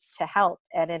goal is to help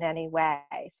and in any way.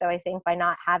 So I think by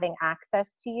not having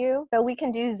access to you, so we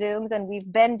can do Zooms, and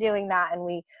we've been doing that.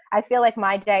 And I feel like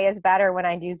my day is better when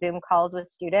I do Zoom calls with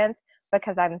students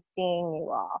because I'm seeing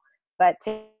you all. But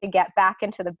to get back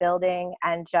into the building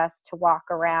and just to walk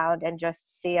around and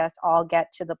just see us all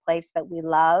get to the place that we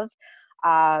love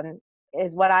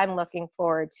is what I'm looking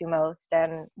forward to most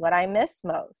and what I miss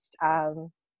most.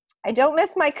 I don't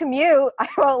miss my commute. I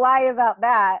won't lie about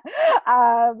that.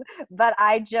 But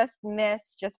I just miss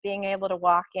just being able to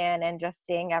walk in and just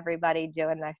seeing everybody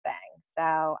doing their thing.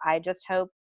 So I just hope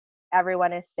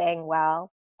everyone is staying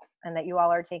well and that you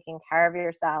all are taking care of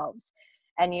yourselves.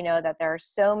 And you know that there are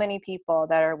so many people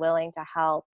that are willing to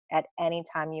help at any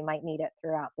time you might need it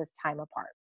throughout this time apart.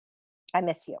 I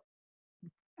miss you.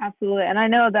 Absolutely. And I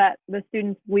know that the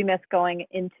students, we miss going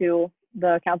into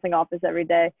the counseling office every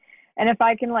day. And if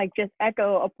I can just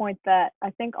echo a point that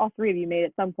I think all three of you made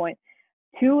at some point,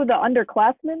 to the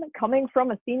underclassmen coming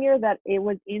from a senior that it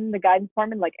was in the guidance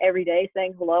department every day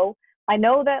saying hello. I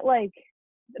know that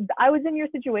I was in your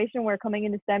situation where coming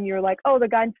into STEM, you were like, oh, the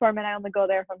guidance department, I only go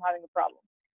there if I'm having a problem.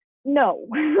 No,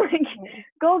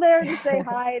 go there to say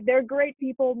hi. They're great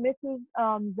people. Mrs.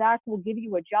 Zach will give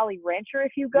you a Jolly Rancher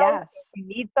if you go. Yes. If you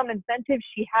need some incentive,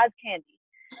 she has candy.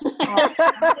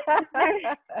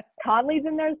 Conley's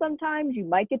in there sometimes. You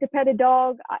might get to pet a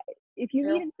dog. If you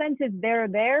need incentives, they're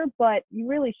there, but you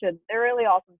really should. They're really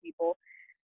awesome people.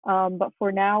 But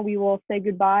for now, we will say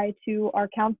goodbye to our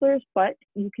counselors, but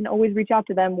you can always reach out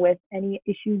to them with any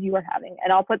issues you are having.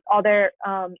 And I'll put all their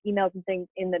emails and things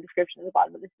in the description at the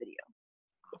bottom of this video.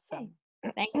 Awesome.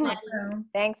 Thanks, Maddie.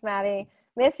 Thanks, Maddie.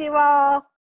 Miss you all.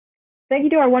 Thank you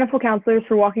to our wonderful counselors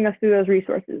for walking us through those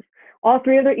resources. All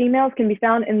three of their emails can be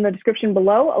found in the description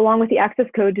below, along with the access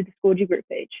code to the Schoology group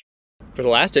page. For the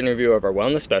last interview of our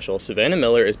wellness special, Savannah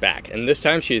Miller is back, and this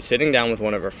time she is sitting down with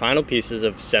one of our final pieces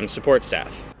of STEM support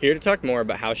staff. Here to talk more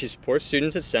about how she supports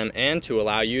students at STEM and to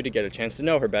allow you to get a chance to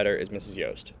know her better is Mrs.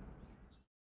 Yost.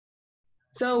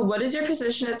 So what is your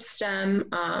position at STEM?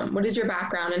 What is your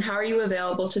background, and how are you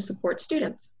available to support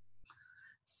students?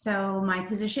 So my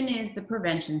position is the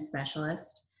prevention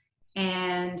specialist,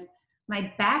 and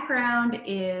my background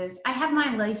is I have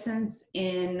my license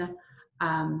in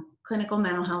clinical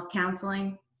mental health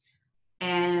counseling,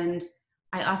 and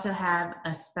I also have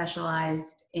a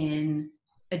specialized in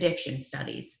addiction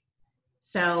studies.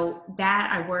 So that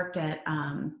I worked at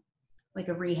like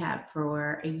a rehab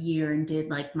for a year and did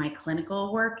like my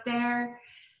clinical work there.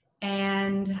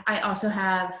 And I also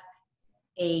have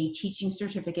a teaching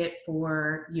certificate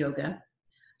for yoga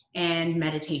and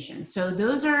meditation. So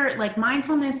those are like,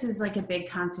 mindfulness is like a big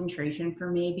concentration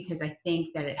for me because I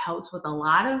think that it helps with a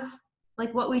lot of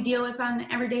like what we deal with on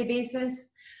an everyday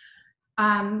basis.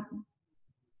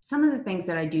 Some of the things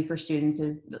that I do for students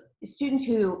is students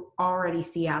who already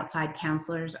see outside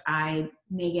counselors, I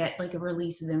may get like a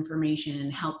release of information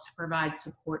and help to provide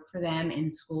support for them in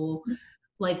school,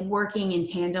 like working in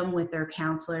tandem with their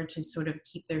counselor to sort of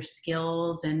keep their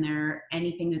skills and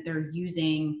anything that they're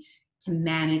using to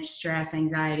manage stress,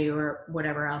 anxiety, or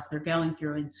whatever else they're going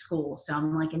through in school. So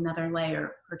I'm like another layer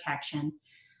of protection.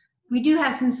 We do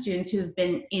have some students who have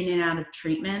been in and out of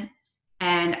treatment,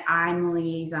 and I'm a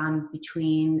liaison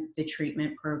between the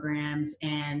treatment programs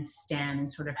and STEM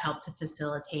and sort of help to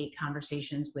facilitate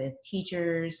conversations with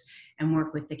teachers and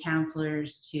work with the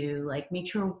counselors to like make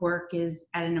sure work is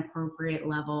at an appropriate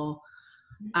level.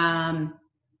 I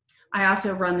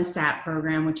also run the SAP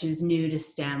program, which is new to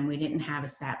STEM. We didn't have a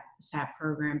SAP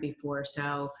program before.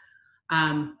 So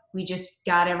we just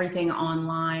got everything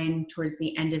online towards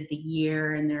the end of the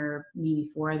year, and there are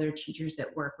maybe 4 other teachers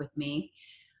that work with me.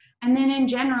 And then in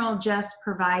general, just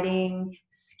providing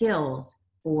skills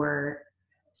for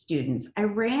students. I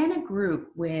ran a group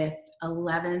with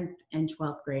 11th and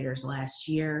 12th graders this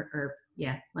year.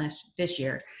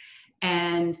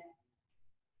 And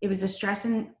it was a stress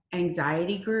and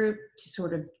anxiety group to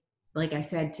sort of, like I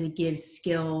said, to give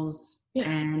skills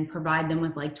and provide them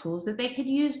with like tools that they could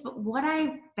use. But what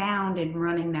I found in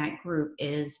running that group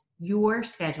is your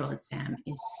schedule at STEM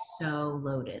is so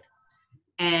loaded.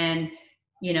 And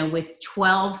you know, with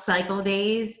 12 cycle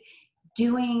days,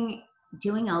 doing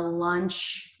a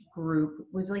lunch group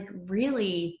was like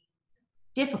really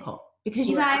difficult because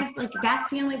you guys, like,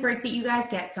 that's the only break that you guys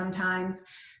get sometimes.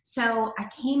 So I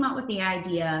came up with the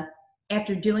idea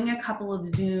after doing a couple of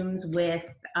Zooms with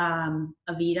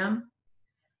Aevidum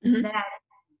that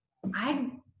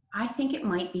I think it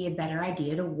might be a better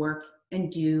idea to work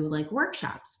and do like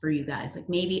workshops for you guys, like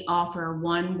maybe offer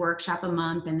 1 workshop a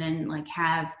month and then like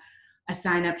have a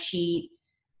sign-up sheet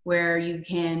where you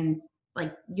can,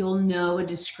 like, you'll know a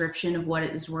description of what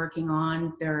it is working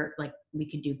on. There, like, we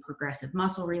could do progressive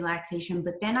muscle relaxation,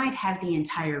 but then I'd have the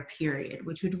entire period,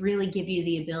 which would really give you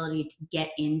the ability to get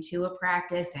into a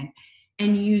practice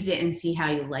and use it and see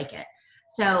how you like it.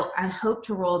 So I hope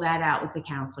to roll that out with the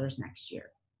counselors next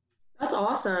year. That's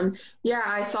awesome. Yeah,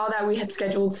 I saw that we had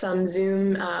scheduled some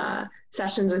Zoom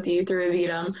sessions with you through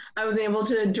Aevidum. I wasn't able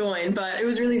to join, but it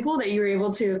was really cool that you were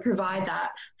able to provide that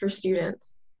for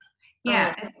students.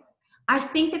 Yeah, I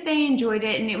think that they enjoyed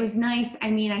it, and it was nice.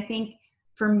 I mean, I think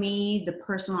for me, the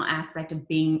personal aspect of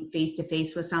being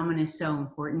face-to-face with someone is so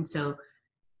important. So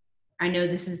I know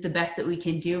this is the best that we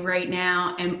can do right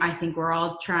now, and I think we're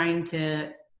all trying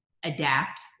to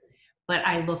adapt. But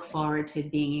I look forward to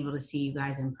being able to see you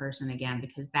guys in person again,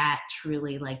 because that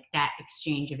truly, like, that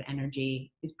exchange of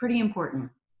energy is pretty important.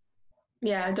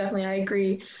 Yeah, definitely. I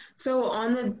agree. So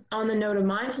on the note of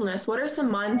mindfulness, what are some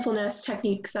mindfulness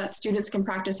techniques that students can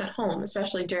practice at home,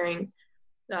 especially during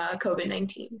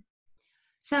COVID-19?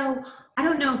 So I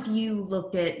don't know if you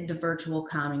looked at the virtual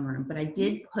calming room, but I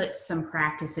did put some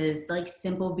practices, like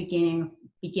simple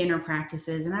beginner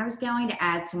practices, and I was going to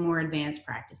add some more advanced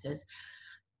practices.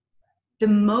 The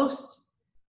most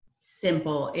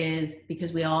simple is,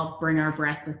 because we all bring our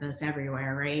breath with us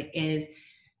everywhere, right, is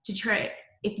to try,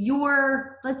 if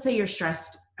let's say you're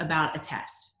stressed about a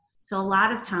test. So a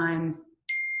lot of times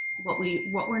what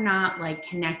we're not like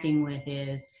connecting with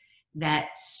is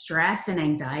that stress and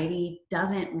anxiety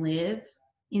doesn't live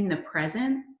in the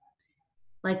present.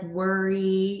 Like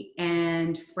worry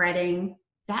and fretting,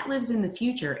 that lives in the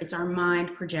future. It's our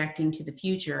mind projecting to the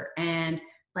future. And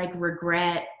like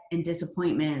regret and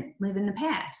disappointment live in the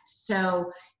past. So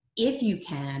if you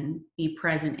can be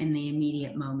present in the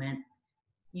immediate moment,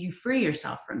 you free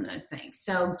yourself from those things.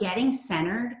 So getting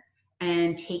centered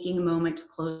and taking a moment to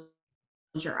close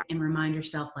your eyes and remind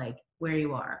yourself, like, where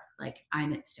you are. Like,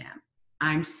 I'm at STEM.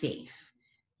 I'm safe.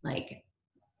 Like,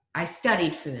 I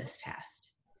studied for this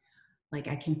test. Like,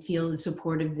 I can feel the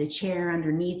support of the chair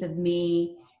underneath of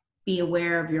me. Be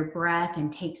aware of your breath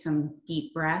and take some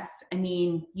deep breaths. I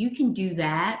mean, you can do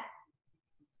that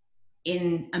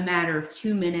in a matter of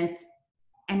 2 minutes,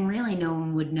 and really no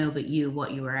one would know but you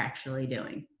what you were actually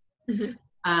doing.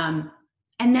 Mm-hmm.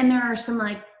 And then there are some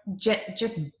like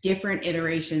just different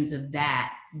iterations of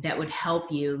that would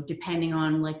help you depending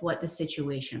on like what the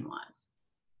situation was.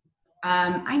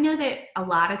 I know that a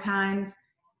lot of times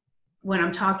when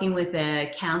I'm talking with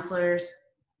the counselors,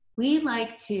 we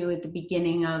like to, at the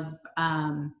beginning of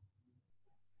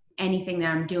anything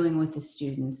that I'm doing with the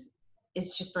students,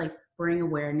 is just like bring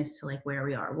awareness to like where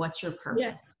we are. What's your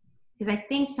purpose? Because I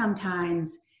think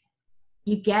sometimes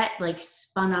you get like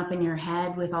spun up in your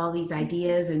head with all these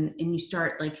ideas and you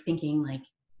start like thinking like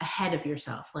ahead of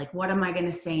yourself. Like, what am I going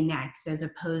to say next? As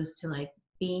opposed to like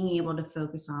being able to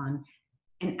focus on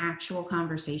an actual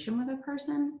conversation with a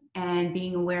person and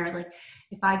being aware, like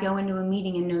if I go into a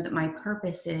meeting and know that my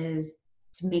purpose is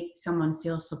to make someone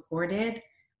feel supported,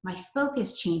 my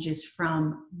focus changes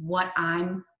from what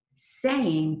I'm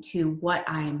saying to what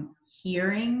I'm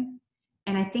hearing.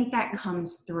 And I think that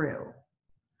comes through.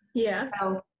 Yeah.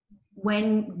 So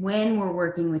when we're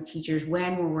working with teachers,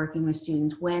 when we're working with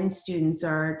students, when students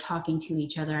are talking to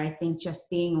each other, I think just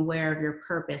being aware of your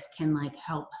purpose can like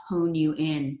help hone you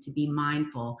in to be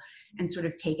mindful and sort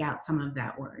of take out some of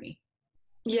that worry.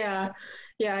 Yeah,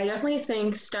 I definitely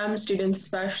think STEM students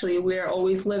especially, we're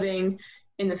always living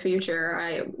in the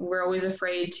future. We're always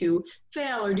afraid to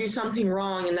fail or do something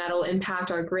wrong, and that'll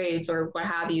impact our grades or what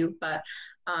have you. But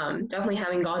definitely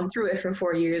having gone through it for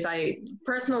 4 years,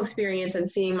 personal experience and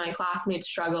seeing my classmates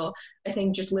struggle, I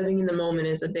think just living in the moment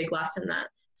is a big lesson that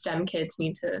STEM kids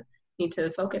need to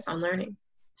focus on learning.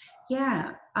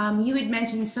 Yeah, you had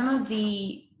mentioned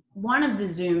one of the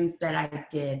Zooms that I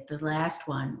did, the last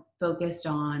one, focused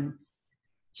on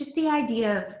just the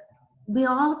idea of we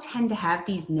all tend to have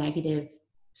these negative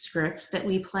scripts that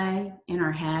we play in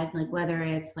our head, like whether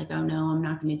it's like, oh no, I'm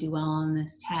not going to do well on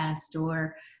this test,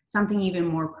 or something even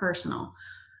more personal.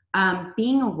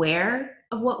 Being aware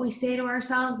of what we say to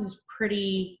ourselves is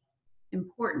pretty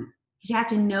important, because you have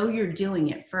to know you're doing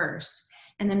it first,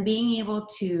 and then being able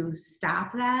to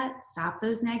stop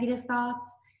those negative thoughts,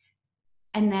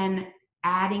 and then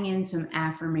adding in some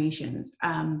affirmations.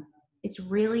 It's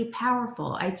really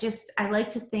powerful. I like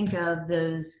to think of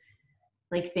those,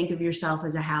 like think of yourself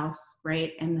as a house,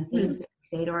 right? And the things that we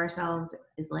say to ourselves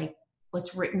is like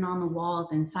what's written on the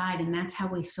walls inside, and that's how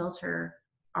we filter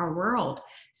our world.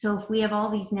 So if we have all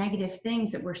these negative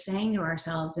things that we're saying to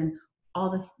ourselves and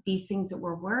all these things that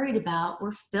we're worried about,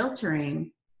 we're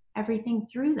filtering everything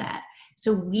through that.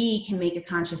 So we can make a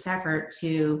conscious effort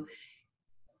to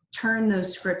turn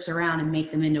those scripts around and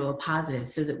make them into a positive,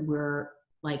 so that we're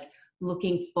like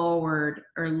looking forward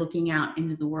or looking out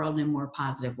into the world in a more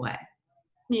positive way.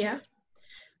 Yeah.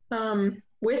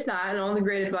 With that and all the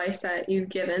great advice that you've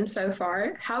given so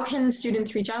far, how can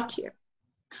students reach out to you?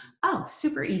 Oh,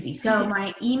 super easy. So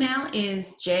my email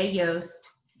is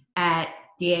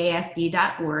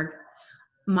jyost@dasd.org.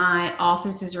 My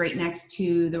office is right next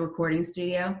to the recording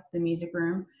studio, the music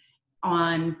room,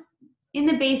 in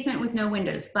the basement with no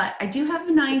windows. But I do have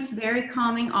a nice, very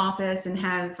calming office, and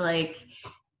have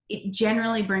it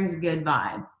generally brings a good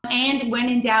vibe. And when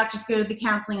in doubt, just go to the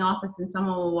counseling office and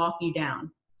someone will walk you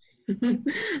down.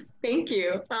 Thank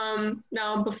you.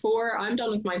 Now, before I'm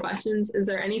done with my questions, is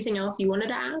there anything else you wanted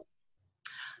to ask?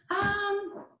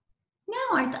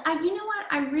 No, you know what?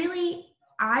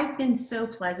 I've been so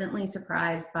pleasantly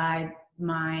surprised by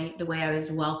the way I was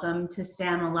welcomed to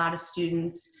STEM. A lot of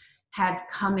students have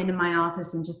come into my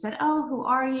office and just said, oh, who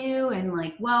are you? And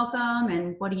like, welcome,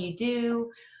 and what do you do?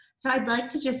 So I'd like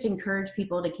to just encourage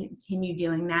people to continue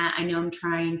doing that. I know I'm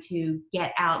trying to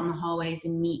get out in the hallways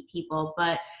and meet people,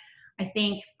 but I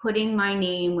think putting my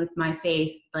name with my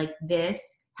face like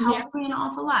this helps me an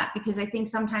awful lot, because I think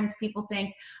sometimes people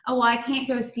think, oh, well, I can't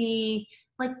go see,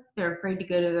 like they're afraid to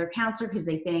go to their counselor because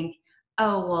they think,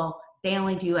 oh, well, they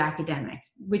only do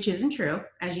academics, which isn't true,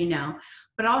 as you know.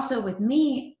 But also with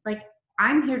me, like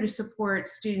I'm here to support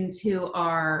students who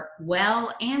are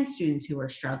well and students who are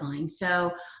struggling.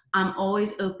 So I'm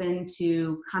always open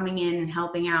to coming in and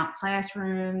helping out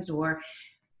classrooms, or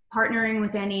partnering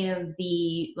with any of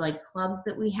the like clubs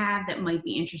that we have that might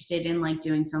be interested in like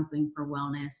doing something for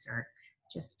wellness, or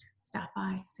just stop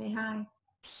by, say hi.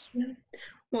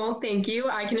 Well, thank you.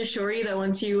 I can assure you that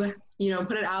once you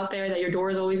put it out there that your door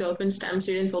is always open, STEM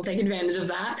students will take advantage of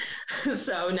that.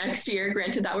 So next year,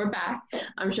 granted that we're back,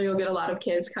 I'm sure you'll get a lot of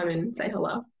kids come in and say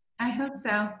hello. I hope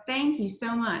so. Thank you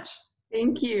so much.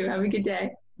 Thank you. Have a good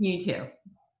day. You too.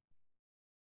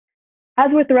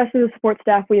 As with the rest of the support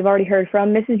staff we have already heard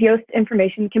from, Mrs. Yost's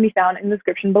information can be found in the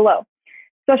description below.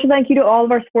 Special thank you to all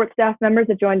of our support staff members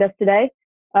that joined us today.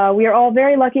 We are all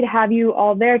very lucky to have you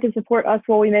all there to support us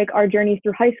while we make our journeys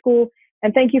through high school,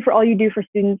 and thank you for all you do for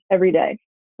students every day.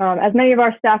 As many of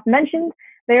our staff mentioned,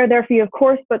 they are there for you, of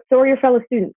course, but so are your fellow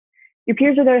students. Your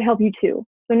peers are there to help you too.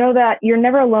 So know that you're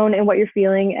never alone in what you're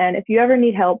feeling, and if you ever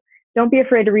need help, don't be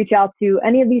afraid to reach out to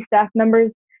any of these staff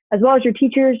members. as well as your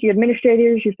teachers, your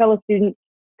administrators, your fellow students,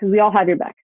 because we all have your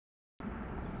back.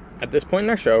 At this point in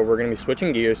our show, we're going to be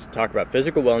switching gears to talk about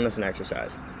physical wellness and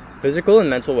exercise. Physical and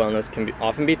mental wellness can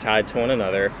often be tied to one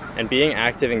another, and being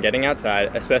active and getting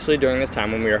outside, especially during this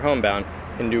time when we are homebound,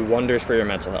 can do wonders for your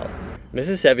mental health.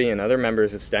 Mrs. Sevi and other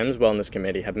members of STEM's Wellness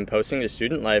Committee have been posting to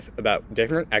Student Life about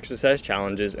different exercise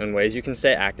challenges and ways you can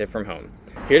stay active from home.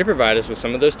 Here to provide us with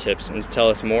some of those tips and to tell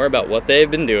us more about what they have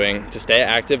been doing to stay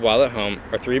active while at home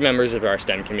are 3 members of our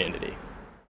STEM community.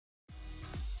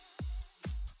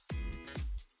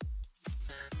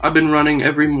 I've been running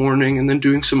every morning and then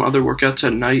doing some other workouts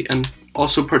at night and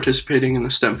also participating in the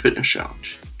STEM Fitness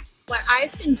Challenge. What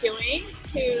I've been doing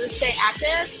to stay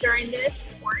active during this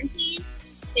quarantine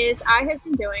is I have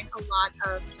been doing a lot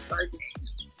of gardening.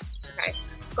 Okay,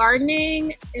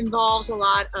 gardening involves a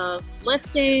lot of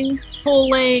lifting,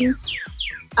 pulling,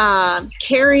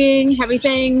 carrying heavy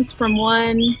things from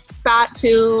one spot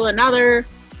to another,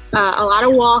 a lot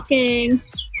of walking,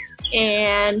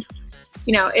 and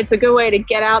you know, it's a good way to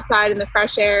get outside in the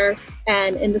fresh air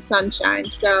and in the sunshine.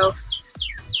 So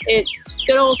it's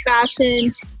good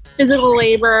old-fashioned physical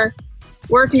labor,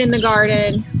 working in the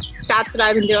garden. That's what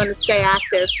I've been doing to stay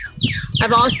active.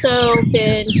 I've also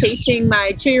been chasing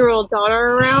my 2-year-old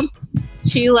daughter around.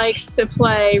 She likes to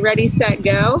play ready, set,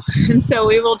 go. And so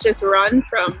we will just run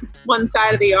from one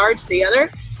side of the yard to the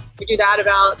other. We do that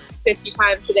about 50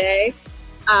 times a day.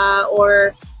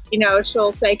 Or, you know,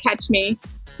 she'll say, catch me,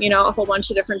 you know, a whole bunch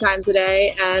of different times a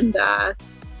day. And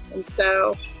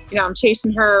so, you know, I'm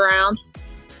chasing her around.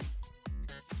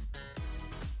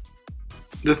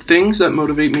 The things that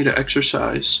motivate me to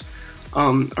exercise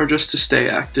are just to stay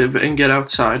active and get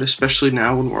outside, especially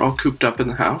now when we're all cooped up in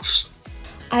the house.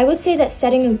 I would say that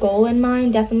setting a goal in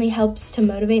mind definitely helps to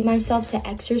motivate myself to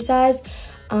exercise,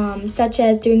 such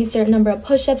as doing a certain number of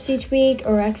push-ups each week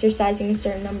or exercising a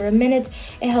certain number of minutes.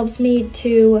 It helps me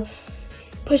to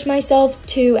push myself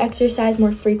to exercise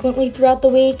more frequently throughout the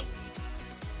week.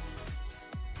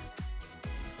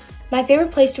 My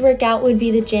favorite place to work out would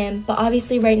be the gym, but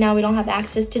obviously right now we don't have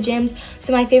access to gyms,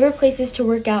 so my favorite places to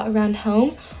work out around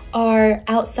home are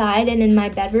outside and in my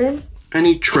bedroom.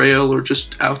 Any trail or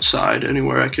just outside,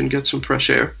 anywhere I can get some fresh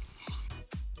air.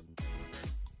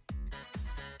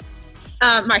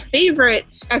 My favorite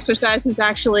exercise is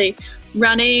actually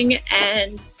running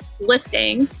and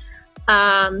lifting.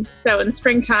 So in the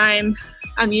springtime,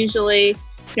 I'm usually, you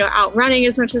know, out running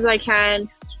as much as I can.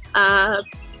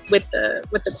 With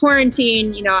the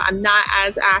quarantine, you know, I'm not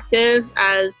as active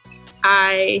as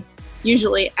I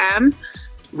usually am.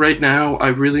 Right now, I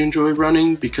really enjoy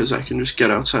running because I can just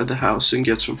get outside the house and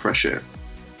get some fresh air.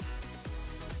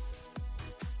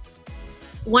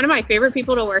 One of my favorite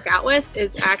people to work out with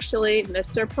is actually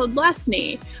Mr.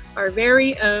 Podlesny, our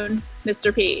very own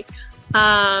Mr. P.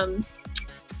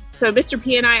 So Mr.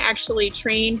 P and I actually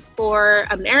trained for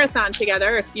a marathon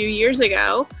together a few years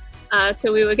ago.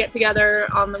 So we would get together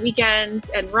on the weekends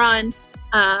and run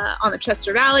on the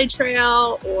Chester Valley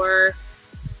Trail or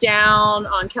down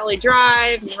on Kelly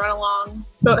Drive and run along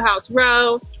Boathouse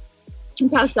Row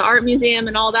and past the art museum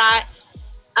and all that.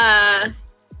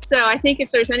 So I think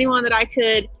if there's anyone that I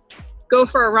could go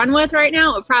for a run with right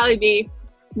now, it would probably be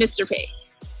Mr. P.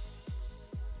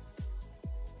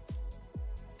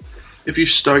 If you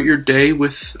start your day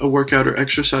with a workout or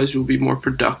exercise, you'll be more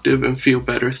productive and feel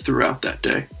better throughout that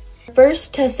day.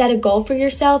 First, to set a goal for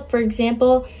yourself. For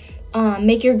example,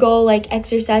 make your goal like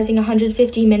exercising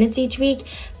 150 minutes each week.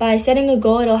 By setting a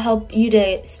goal, it'll help you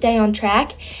to stay on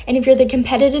track. And if you're the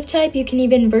competitive type, you can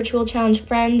even virtual challenge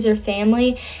friends or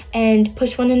family and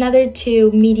push one another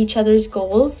to meet each other's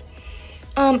goals.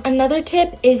 Another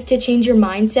tip is to change your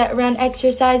mindset around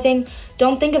exercising.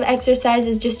 Don't think of exercise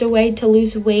as just a way to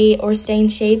lose weight or stay in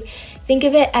shape. Think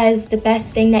of it as the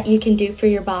best thing that you can do for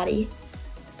your body.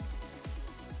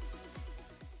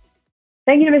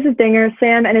 Thank you to Mrs. Dinger,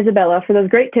 Sam, and Isabella for those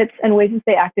great tips and ways to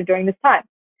stay active during this time.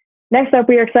 Next up,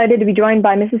 we are excited to be joined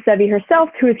by Mrs. Sevi herself,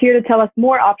 who is here to tell us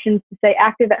more options to stay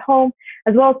active at home,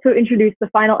 as well as to introduce the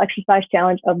final exercise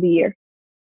challenge of the year.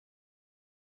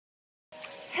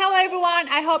 Hello everyone,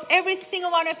 I hope every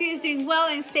single one of you is doing well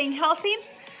and staying healthy.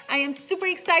 I am super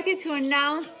excited to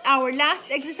announce our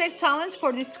last exercise challenge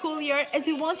for this school year, as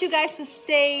we want you guys to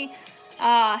stay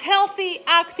healthy,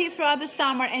 active throughout the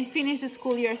summer and finish the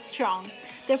school year strong.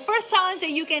 The first challenge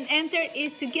that you can enter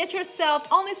is to get yourself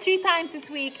only 3 times this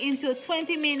week into a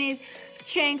 20-minute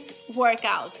strength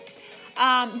workout.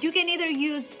 You can either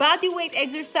use body weight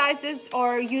exercises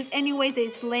or use any weight that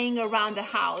is laying around the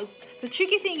house. The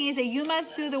tricky thing is that you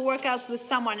must do the workout with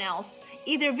someone else.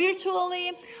 either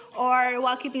virtually or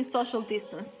while keeping social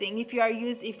distancing if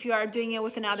you are doing it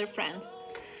with another friend.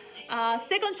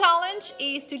 Second challenge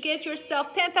is to get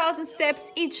yourself 10,000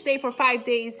 steps each day for 5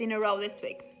 days in a row this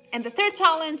week. And the third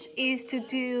challenge is to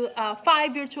do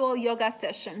 5 virtual yoga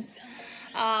sessions.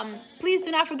 Please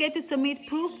do not forget to submit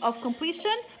proof of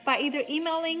completion by either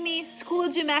emailing me,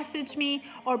 Schoology message me,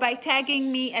 or by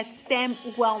tagging me at STEM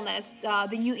Wellness,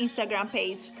 the new Instagram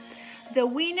page. The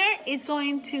winner is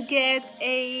going to get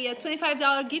a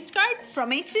 $25 gift card from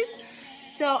Macy's.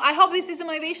 So I hope this is a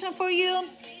motivation for you.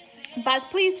 But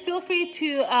please feel free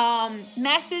to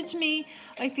message me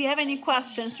if you have any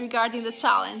questions regarding the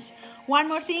challenge. One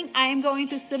more thing, I am going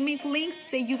to submit links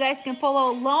that you guys can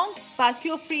follow along, but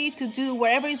feel free to do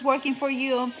whatever is working for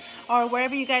you or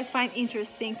wherever you guys find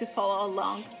interesting to follow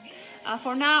along.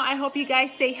 For now, I hope you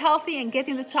guys stay healthy and get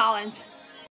in the challenge.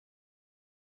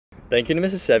 Thank you to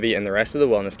Mrs. Sevi and the rest of the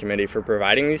Wellness Committee for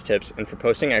providing these tips and for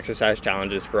posting exercise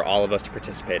challenges for all of us to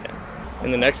participate in.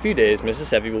 In the next few days,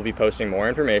 Mrs. Sevi will be posting more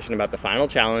information about the final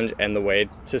challenge and the way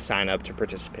to sign up to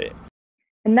participate.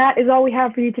 And that is all we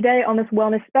have for you today on this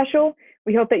wellness special.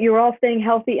 We hope that you are all staying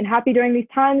healthy and happy during these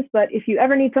times, but if you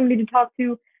ever need somebody to talk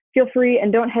to, feel free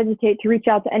and don't hesitate to reach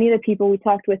out to any of the people we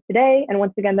talked with today. And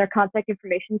once again, their contact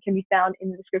information can be found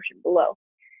in the description below.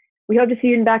 We hope to see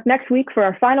you back next week for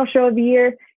our final show of the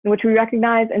year, in which we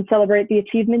recognize and celebrate the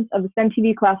achievements of the STEM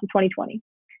TV class of 2020.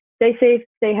 Stay safe,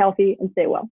 stay healthy, and stay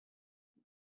well.